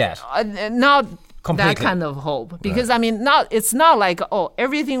hope yet? Not Completely. that kind of hope. Because, it's not like,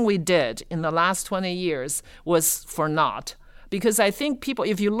 everything we did in the last 20 years was for naught. Because I think people,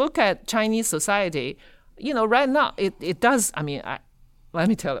 if you look at Chinese society, right now, it does, let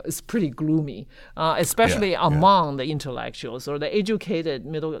me tell you, it's pretty gloomy, especially among the intellectuals or the educated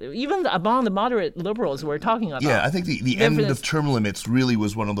even among the moderate liberals we're talking about. Yeah, I think the end of term limits really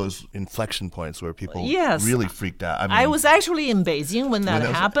was one of those inflection points where people really freaked out. I was actually in Beijing when that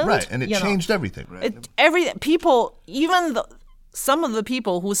happened. Right, and it changed everything, right? Some of the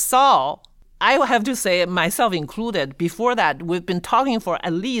people who saw, I have to say, myself included, before that, we've been talking for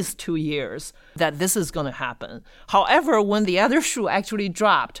at least 2 years that this is going to happen. However, when the other shoe actually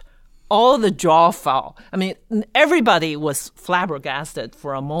dropped, all the jaw fell. Everybody was flabbergasted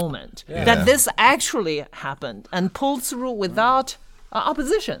for a moment that this actually happened and pulled through without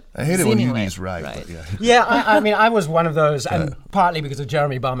opposition. I hate it when Yumi's right. I was one of those, and partly because of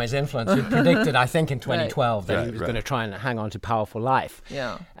Jeremy Barmai's influence, who predicted, I think in 2012, that he was going to try and hang on to power for life.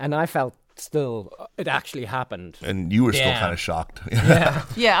 Yeah. And I felt still, it actually happened. And you were still kind of shocked.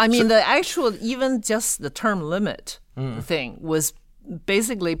 The actual, even just the term limit thing was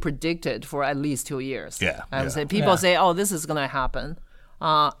basically predicted for at least 2 years. People say, this is going to happen.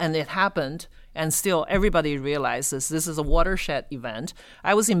 And it happened. And still, everybody realizes this is a watershed event.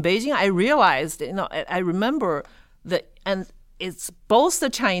 I was in Beijing. I realized, I remember and it's both the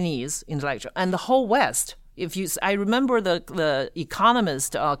Chinese intellectual and the whole West. I remember the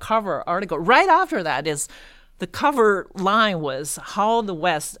Economist cover article. Right after that is the cover line was how the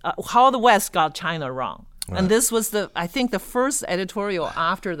West got China wrong. Right. And this was I think the first editorial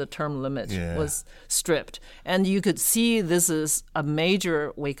after the term limit was stripped. And you could see this is a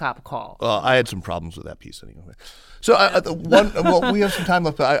major wake-up call. I had some problems with that piece anyway. So we have some time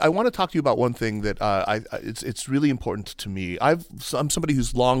left, but I want to talk to you about one thing that it's really important to me. I'm somebody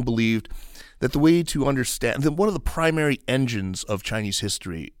who's long believed that the way to understand, that one of the primary engines of Chinese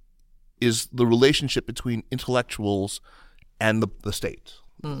history is the relationship between intellectuals and the state.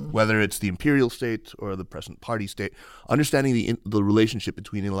 Whether it's the imperial state or the present party state, understanding the relationship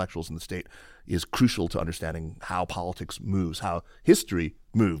between intellectuals and the state is crucial to understanding how politics moves, how history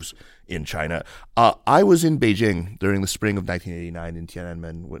moves in China. I was in Beijing during the spring of 1989 in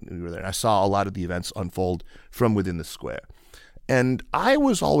Tiananmen when we were there, and I saw a lot of the events unfold from within the square. And I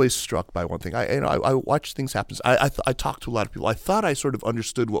was always struck by one thing. I watched things happen. I talked to a lot of people. I thought I sort of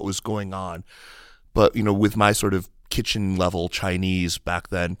understood what was going on, but with my sort of kitchen level Chinese back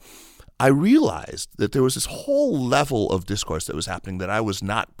then, I realized that there was this whole level of discourse that was happening that I was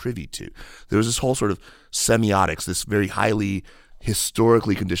not privy to. There was this whole sort of semiotics, this very highly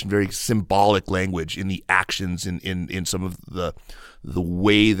historically conditioned, very symbolic language in the actions, in some of the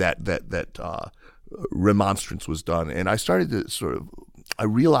way that remonstrance was done. And I started to I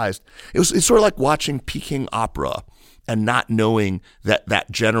realized it's sort of like watching Peking opera and not knowing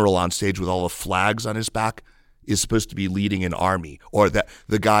that general on stage with all the flags on his back is supposed to be leading an army, or that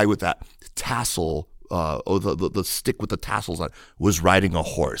the guy with that tassel, or the stick with the tassels on, was riding a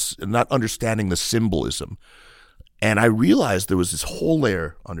horse, and not understanding the symbolism. And I realized there was this whole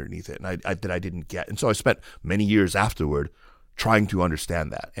layer underneath it, and that I didn't get. And so I spent many years afterward trying to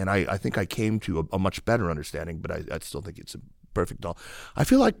understand that. And I think I came to a much better understanding, but I still think it's perfect. I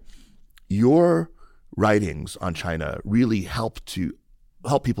feel like your writings on China really help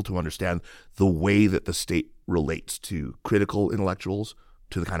people to understand the way that the state relates to critical intellectuals,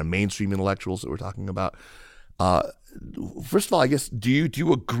 to the kind of mainstream intellectuals that we're talking about. First of all, I guess, do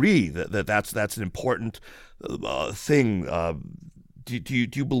you agree that's an important thing? Do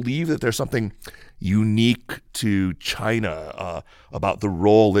you believe that there's something unique to China about the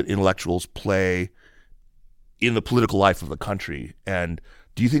role that intellectuals play in the political life of the country? And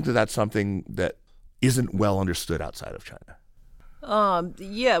do you think that that's something that isn't well understood outside of China?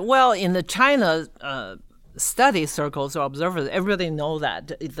 Well, in the China study circles or observers, everybody know that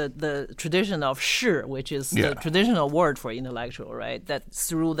the tradition of shi, which is the traditional word for intellectual, right? That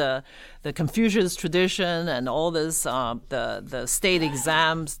through the Confucius tradition and all this, the state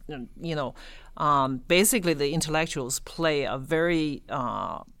exams, basically the intellectuals play a very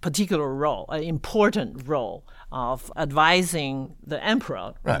particular role, an important role of advising the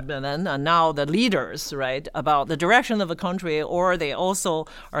emperor, right, and now the leaders, right, about the direction of the country, or they also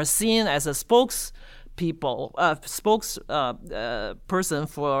are seen as a spokesperson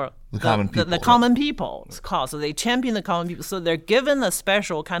for the common people's cause. So they champion the common people. So they're given a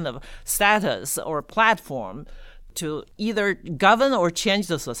special kind of status or platform to either govern or change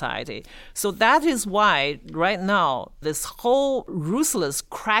the society. So that is why right now this whole ruthless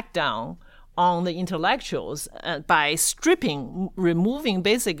crackdown on the intellectuals by removing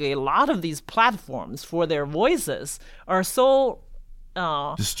basically a lot of these platforms for their voices are so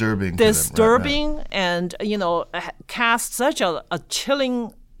disturbing right. And cast such a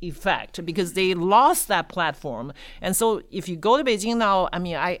chilling effect because they lost that platform. And so if you go to Beijing now, I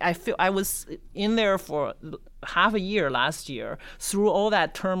mean, I feel I was in there for half a year last year through all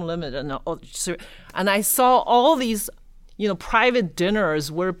that term limit and I saw all these private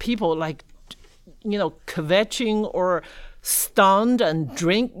dinners where people like kvetching or stunned and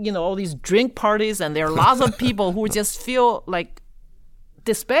drink all these drink parties, and there are lots of people who just feel like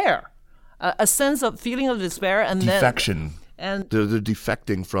despair, a sense of feeling of despair and defection. And they're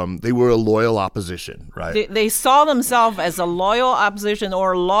defecting from, they were a loyal opposition, right? They saw themselves as a loyal opposition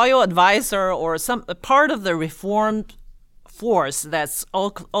or a loyal advisor or some part of the reformed force that's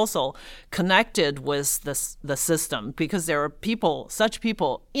also connected with the system, because there are such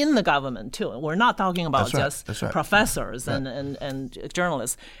people in the government too. We're not talking about just professors and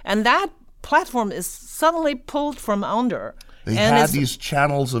journalists. And that platform is suddenly pulled from under. They had these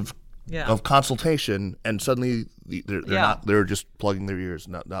channels of consultation, and suddenly they're just plugging their ears,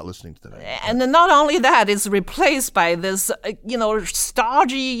 not listening to them. And then not only that, it's replaced by this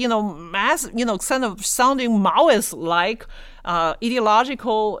stodgy, mass, kind of sounding Maoist-like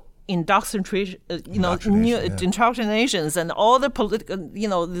ideological indoctrinations and all the political,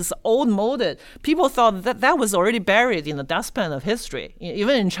 this old molded. People thought that was already buried in the dustpan of history,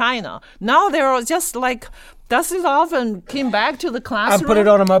 even in China. Now they're just like dust it off and came back to the classroom and put it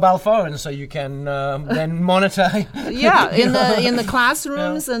on a mobile phone so you can then monitor. in the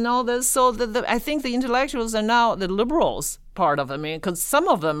classrooms and all this. So I think the intellectuals are now the liberals part of it. I mean, because some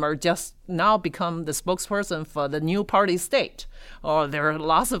of them are just now become the spokesperson for the new party state, or there are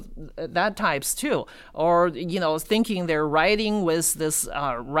lots of that types too, or thinking they're riding with this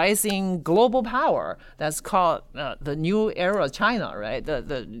rising global power that's called the new era China, right?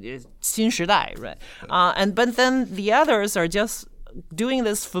 The 新时代, right? But then the others are just doing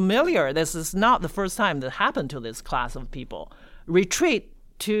this familiar. This is not the first time that happened to this class of people. Retreat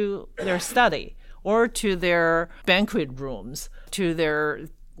to their study, or to their banquet rooms, to their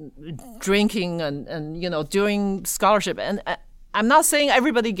drinking and doing scholarship. And I'm not saying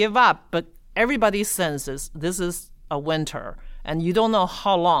everybody give up, but everybody senses this is a winter, and you don't know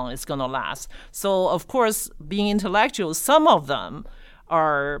how long it's going to last. So, of course, being intellectuals, some of them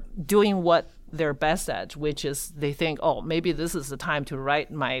are doing what they're best at, which is they think, maybe this is the time to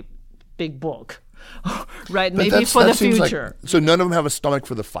write my big book. Right, but maybe for the future. So none of them have a stomach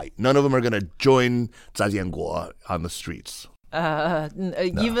for the fight. None of them are going to join Zha Jiànguó on the streets.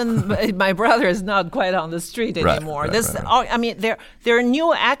 Even my brother is not quite on the street anymore. Right. I mean, there are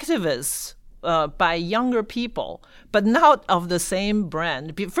new activists by younger people, but not of the same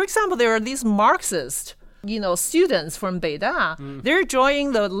brand. For example, there are these Marxist students from Beida, they're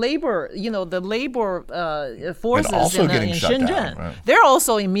joining the labor, forces in Shenzhen. Right. They're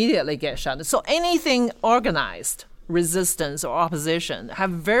also immediately get shut down. So anything organized resistance or opposition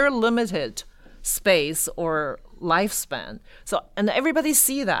have very limited space or lifespan. So, and everybody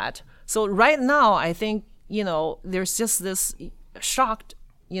see that. So right now, I think, there's just this shocked,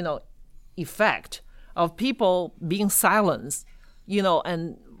 effect of people being silenced,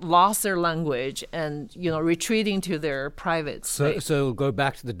 and lost their language and retreating to their private space. So go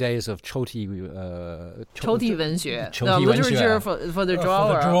back to the days of 抽屉 文学, the literature for the drawer. For the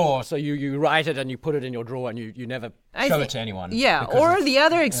drawer. So you write it and you put it in your drawer and you never show it to anyone. Yeah, or the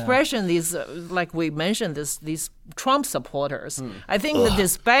other expression, these like we mentioned, these Trump supporters. I think the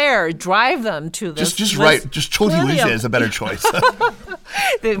despair drive them to this. Just write. Just 抽屉文学 is a better choice.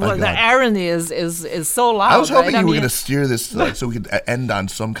 The irony is so loud. I was hoping right? you were going to steer this so we could end on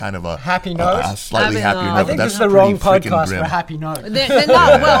some kind of a happy note, slightly happier note. I think this is the wrong podcast for a happy note. They're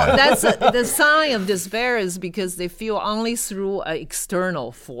not, well, that's the sign of despair is because they feel only through an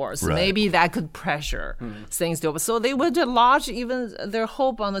external force. Right. Maybe that could pressure things to. So they would lodge even their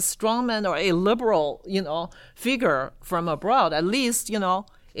hope on a strongman or a liberal, figure from abroad. At least,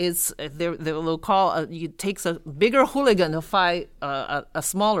 it's they will call it takes a bigger hooligan to fight a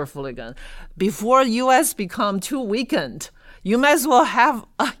smaller hooligan. Before U.S. become too weakened, you might as well have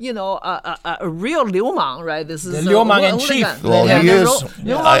a real liumang, right? This is the liumang in chief. Well, he is.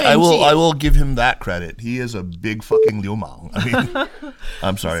 I will give him that credit. He is a big fucking liumang. I mean,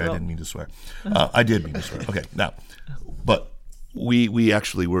 I'm sorry, I didn't mean to swear. I did mean to swear. Okay, now, but We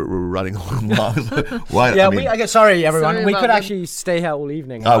actually we're running a little long. Why, yeah, sorry everyone. Sorry We could about actually stay here all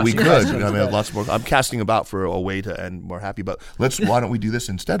evening. we could. I mean, lots more. I'm casting about for a way to end more happy. But why don't we do this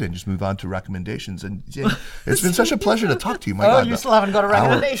instead and just move on to recommendations? And it's been such a pleasure to talk to you. My God, you still haven't got a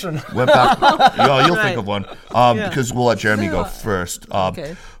recommendation. Went back. You'll think of one because we'll let Jeremy go first.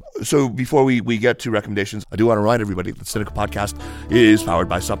 Okay. So before we get to recommendations, I do want to remind everybody that the Sinica Podcast is powered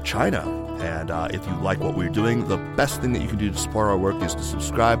by SupChina. And if you like what we're doing, the best thing that you can do to support our work is to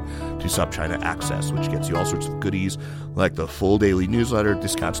subscribe to SupChina Access, which gets you all sorts of goodies like the full daily newsletter,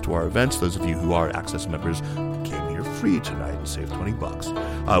 discounts to our events. Those of you who are Access members came here free tonight and saved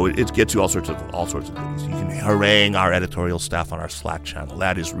 $20. It gets you all sorts of goodies. You can harangue our editorial staff on our Slack channel.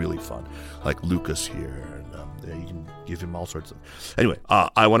 That is really fun. Like Lucas here. You can give him all sorts of... Anyway,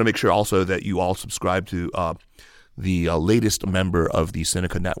 I want to make sure also that you all subscribe to the latest member of the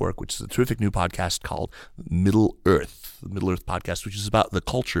Sinica Network, which is a terrific new podcast called Middle Earth. The Middle Earth Podcast, which is about the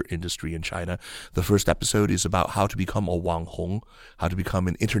culture industry in China. The first episode is about how to become a Wang Hong, how to become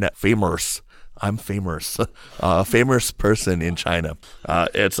an internet famous. I'm famous, a famous person in China.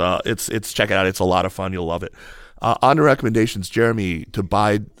 It's check it out. It's a lot of fun. You'll love it. On to recommendations, Jeremy, to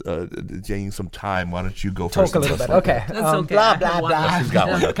buy Jianying some time. Why don't you go first? Talk a little bit. Okay. That's okay. Blah, blah, blah. She's got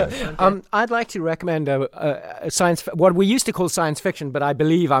one. Okay. I'd like to recommend what we used to call science fiction, but I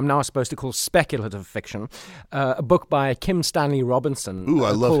believe I'm now supposed to call speculative fiction, a book by Kim Stanley Robinson. Ooh,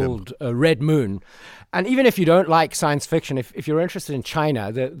 I love called Red Moon. And even if you don't like science fiction, if you're interested in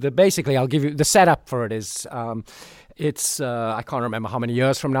China, basically I'll give you the setup for it is... I can't remember how many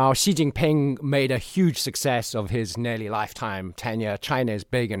years from now, Xi Jinping made a huge success of his nearly lifetime tenure. China is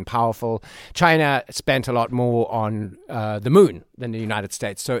big and powerful. China spent a lot more on the moon than the United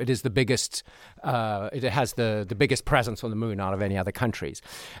States. So it is the biggest, it has the biggest presence on the moon out of any other countries.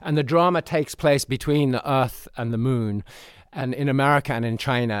 And the drama takes place between the Earth and the moon. And in America and in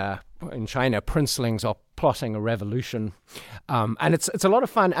China, princelings are plotting a revolution. And it's a lot of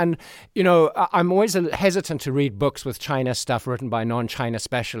fun. And, I'm always hesitant to read books with China stuff written by non-China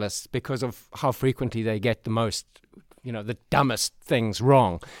specialists because of how frequently they get the most, the dumbest things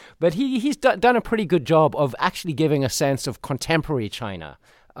wrong. But he's done a pretty good job of actually giving a sense of contemporary China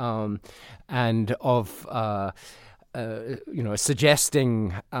and of,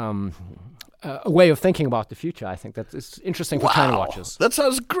 suggesting... a way of thinking about the future. I think that is interesting for China watchers. That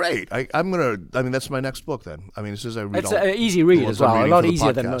sounds great. That's my next book then. I mean, as soon as I read it's an easy read as well. A lot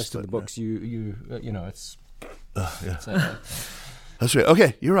easier than most of the books it's... That's right.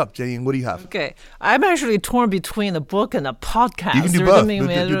 Okay, you're up, Jianying. What do you have? Okay. I'm actually torn between a book and a podcast. You can do both.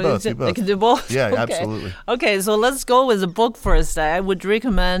 I can do both? Yeah, okay. Absolutely. Okay, so let's go with the book first. I would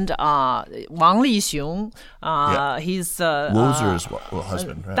recommend Wang Lixiong. He's... Wozer's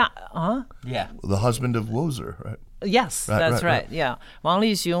husband, right? Yeah. The husband of Wozer, right? Yes, that's right. Yeah, Wang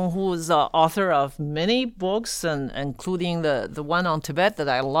Lixiong, who is author of many books, and including the one on Tibet that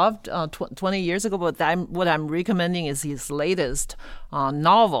I loved 20 years ago. But what I'm recommending is his latest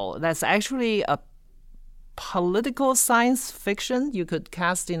novel. That's actually a political science fiction. You could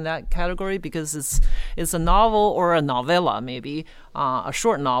cast in that category because it's a novel or a novella, maybe a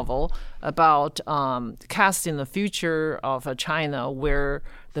short novel about casting the future of China, where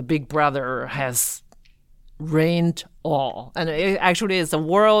the Big Brother has reigned all, and it actually is a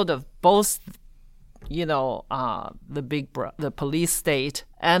world of both, the police state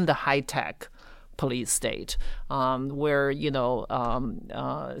and the high tech police state, where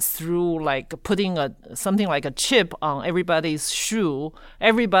through like putting something like a chip on everybody's shoe,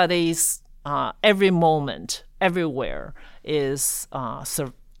 everybody's every moment, everywhere is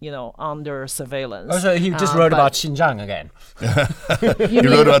under surveillance. Oh, so he just wrote about Xinjiang again. He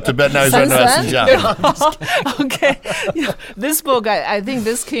wrote about Tibet, now he's writing about Xinjiang. Okay. Yeah. This book, I think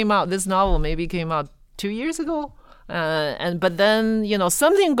this novel maybe came out 2 years ago. But then,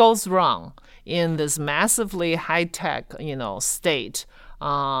 something goes wrong in this massively high-tech, state,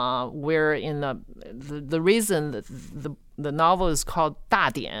 where in the reason that the novel is called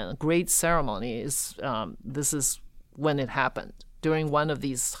大典, Great Ceremony, is this is when it happened. During one of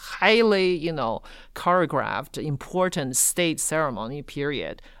these highly, choreographed, important state ceremony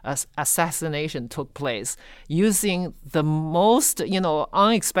period, assassination took place using the most,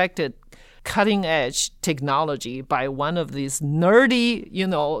 unexpected cutting-edge technology by one of these nerdy,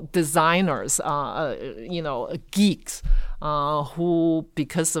 designers, geeks, who,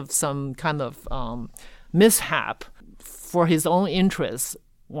 because of some kind of mishap for his own interests,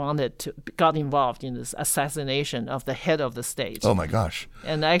 got involved in this assassination of the head of the state. Oh my gosh!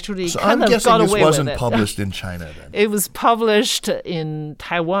 And actually, so kind I'm of got away with it. this wasn't published in China then. It was published in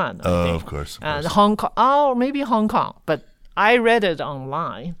Taiwan. I think. Of course. And Hong Kong, or maybe Hong Kong, but I read it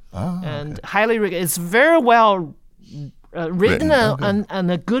online and highly recommend. It's very well written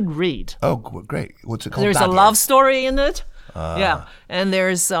and a good read. Oh, great. What's it called? There's a love story in it. Yeah, and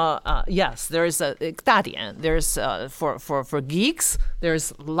there's there's a 大点. There's for geeks.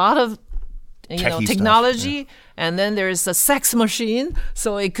 There's a lot of technology, and then there's a sex machine.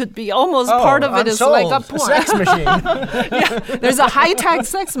 So it could be almost part of it is sold. like a porn. Sex machine. Yeah, there's a high-tech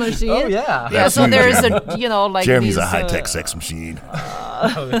sex machine. Oh yeah. Yeah, so there's a like Jeremy's these, a high-tech sex machine.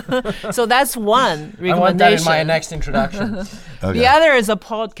 So that's one recommendation. I want that in my next introduction. Okay. The other is a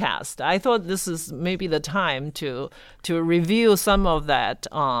podcast. I thought this is maybe the time to review some of that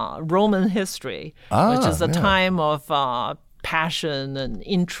Roman history, which is a time of passion and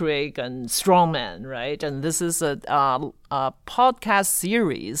intrigue and strongman, right? And this is a podcast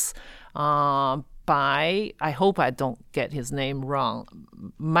series by, I hope I don't get his name wrong,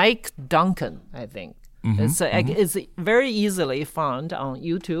 Mike Duncan, I think. It's very easily found on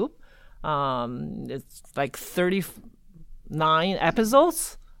YouTube. It's like 39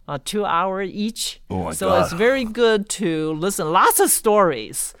 episodes, 2 hours each. Oh my so God. It's very good to listen. Lots of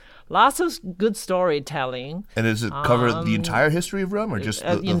stories. Lots of good storytelling. And does it cover the entire history of Rome or just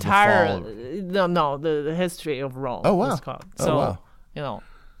the entire? fall? No, the history of Rome. Oh, wow. It's called. Oh, So, wow.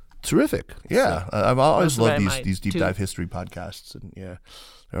 Terrific. Yeah. I've always loved my these deep two- dive history podcasts. And yeah,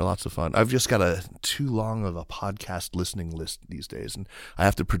 they're lots of fun. I've just got too long of a podcast listening list these days. And I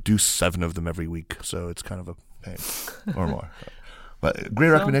have to produce 7 of them every week. So it's kind of a pain or more. But great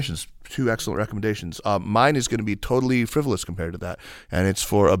recommendations. 2 excellent recommendations. Mine is going to be totally frivolous compared to that. And it's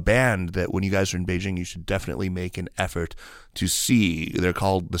for a band that when you guys are in Beijing, you should definitely make an effort to see. They're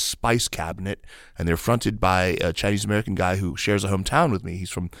called the Spice Cabinet, and they're fronted by a Chinese-American guy who shares a hometown with me.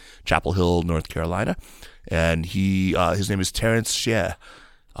 He's from Chapel Hill, North Carolina. And his name is Terrence Xie.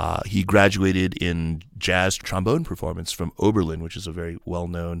 He graduated in jazz trombone performance from Oberlin, which is a very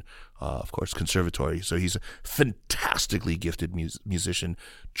well-known, of course, conservatory. So he's a fantastically gifted musician,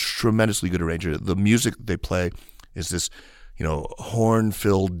 tremendously good arranger. The music they play is this,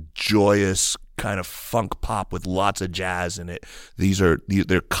 horn-filled, joyous kind of funk pop with lots of jazz in it.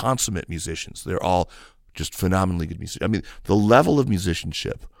 They're consummate musicians. They're all just phenomenally good musicians. I mean, the level of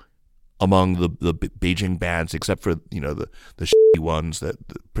musicianship among the Beijing bands, except for the shitty ones that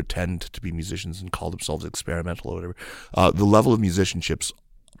pretend to be musicians and call themselves experimental or whatever, the level of musicianships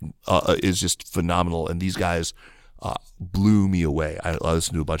is just phenomenal. And these guys blew me away. I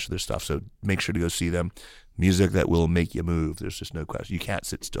listened to a bunch of their stuff, so make sure to go see them. Music that will make you move. There's just no question. You can't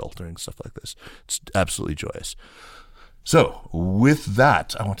sit still during stuff like this. It's absolutely joyous. So, with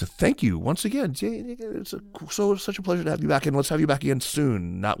that, I want to thank you once again. It's such a pleasure to have you back, and let's have you back again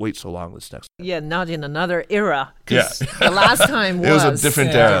soon. Not wait so long this next. Yeah, not in another era. Because the last time it was a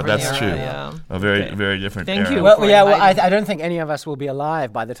different era. That's era, true. Yeah. A very, very different Thank era. you. Well, I don't think any of us will be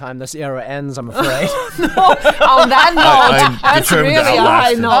alive by the time this era ends, I'm afraid. On that note, that's determined really to a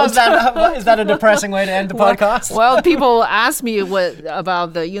high outlast it. note. Is that a depressing way to end the podcast? Well, people ask me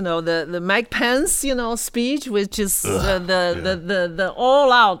about the Mike Pence speech, which is the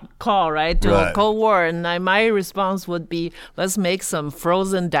all-out call, right, to a Cold War, and my response would be, let's make some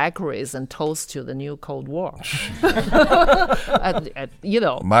frozen daiquiris and toast to the new Cold War.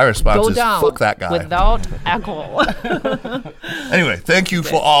 My response go is down fuck that guy without alcohol. Anyway, thank you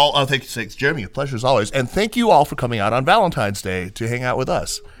for all. Thanks, Jeremy. A pleasure as always, and thank you all for coming out on Valentine's Day to hang out with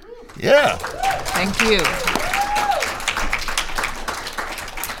us. Yeah. Thank you.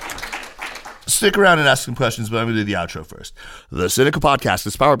 Stick around and ask some questions, but I'm going to do the outro first. The Sinica Podcast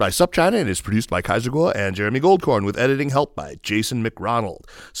is powered by SupChina and is produced by Kaiser Kuo and Jeremy Goldkorn with editing help by Jason McRonald.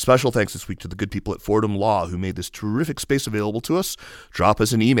 Special thanks this week to the good people at Fordham Law who made this terrific space available to us. Drop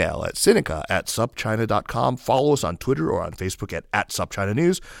us an email at sinica@supchina.com. Follow us on Twitter or on Facebook at SupChina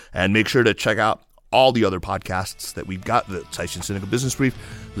News. And make sure to check out all the other podcasts that we've got, the Caixin Sinica Business Brief,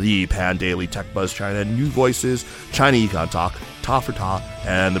 the Pan Daily Tech Buzz China, New Voices, China Econ Talk, Ta for Ta,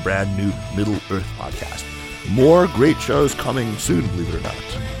 and the brand new Middle Earth podcast. More great shows coming soon, believe it or not.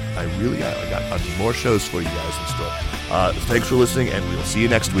 I got more shows for you guys in store. Thanks for listening, and we will see you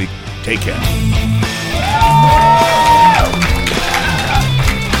next week. Take care.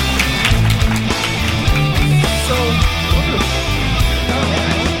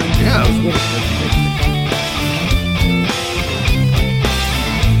 Yeah, it was good.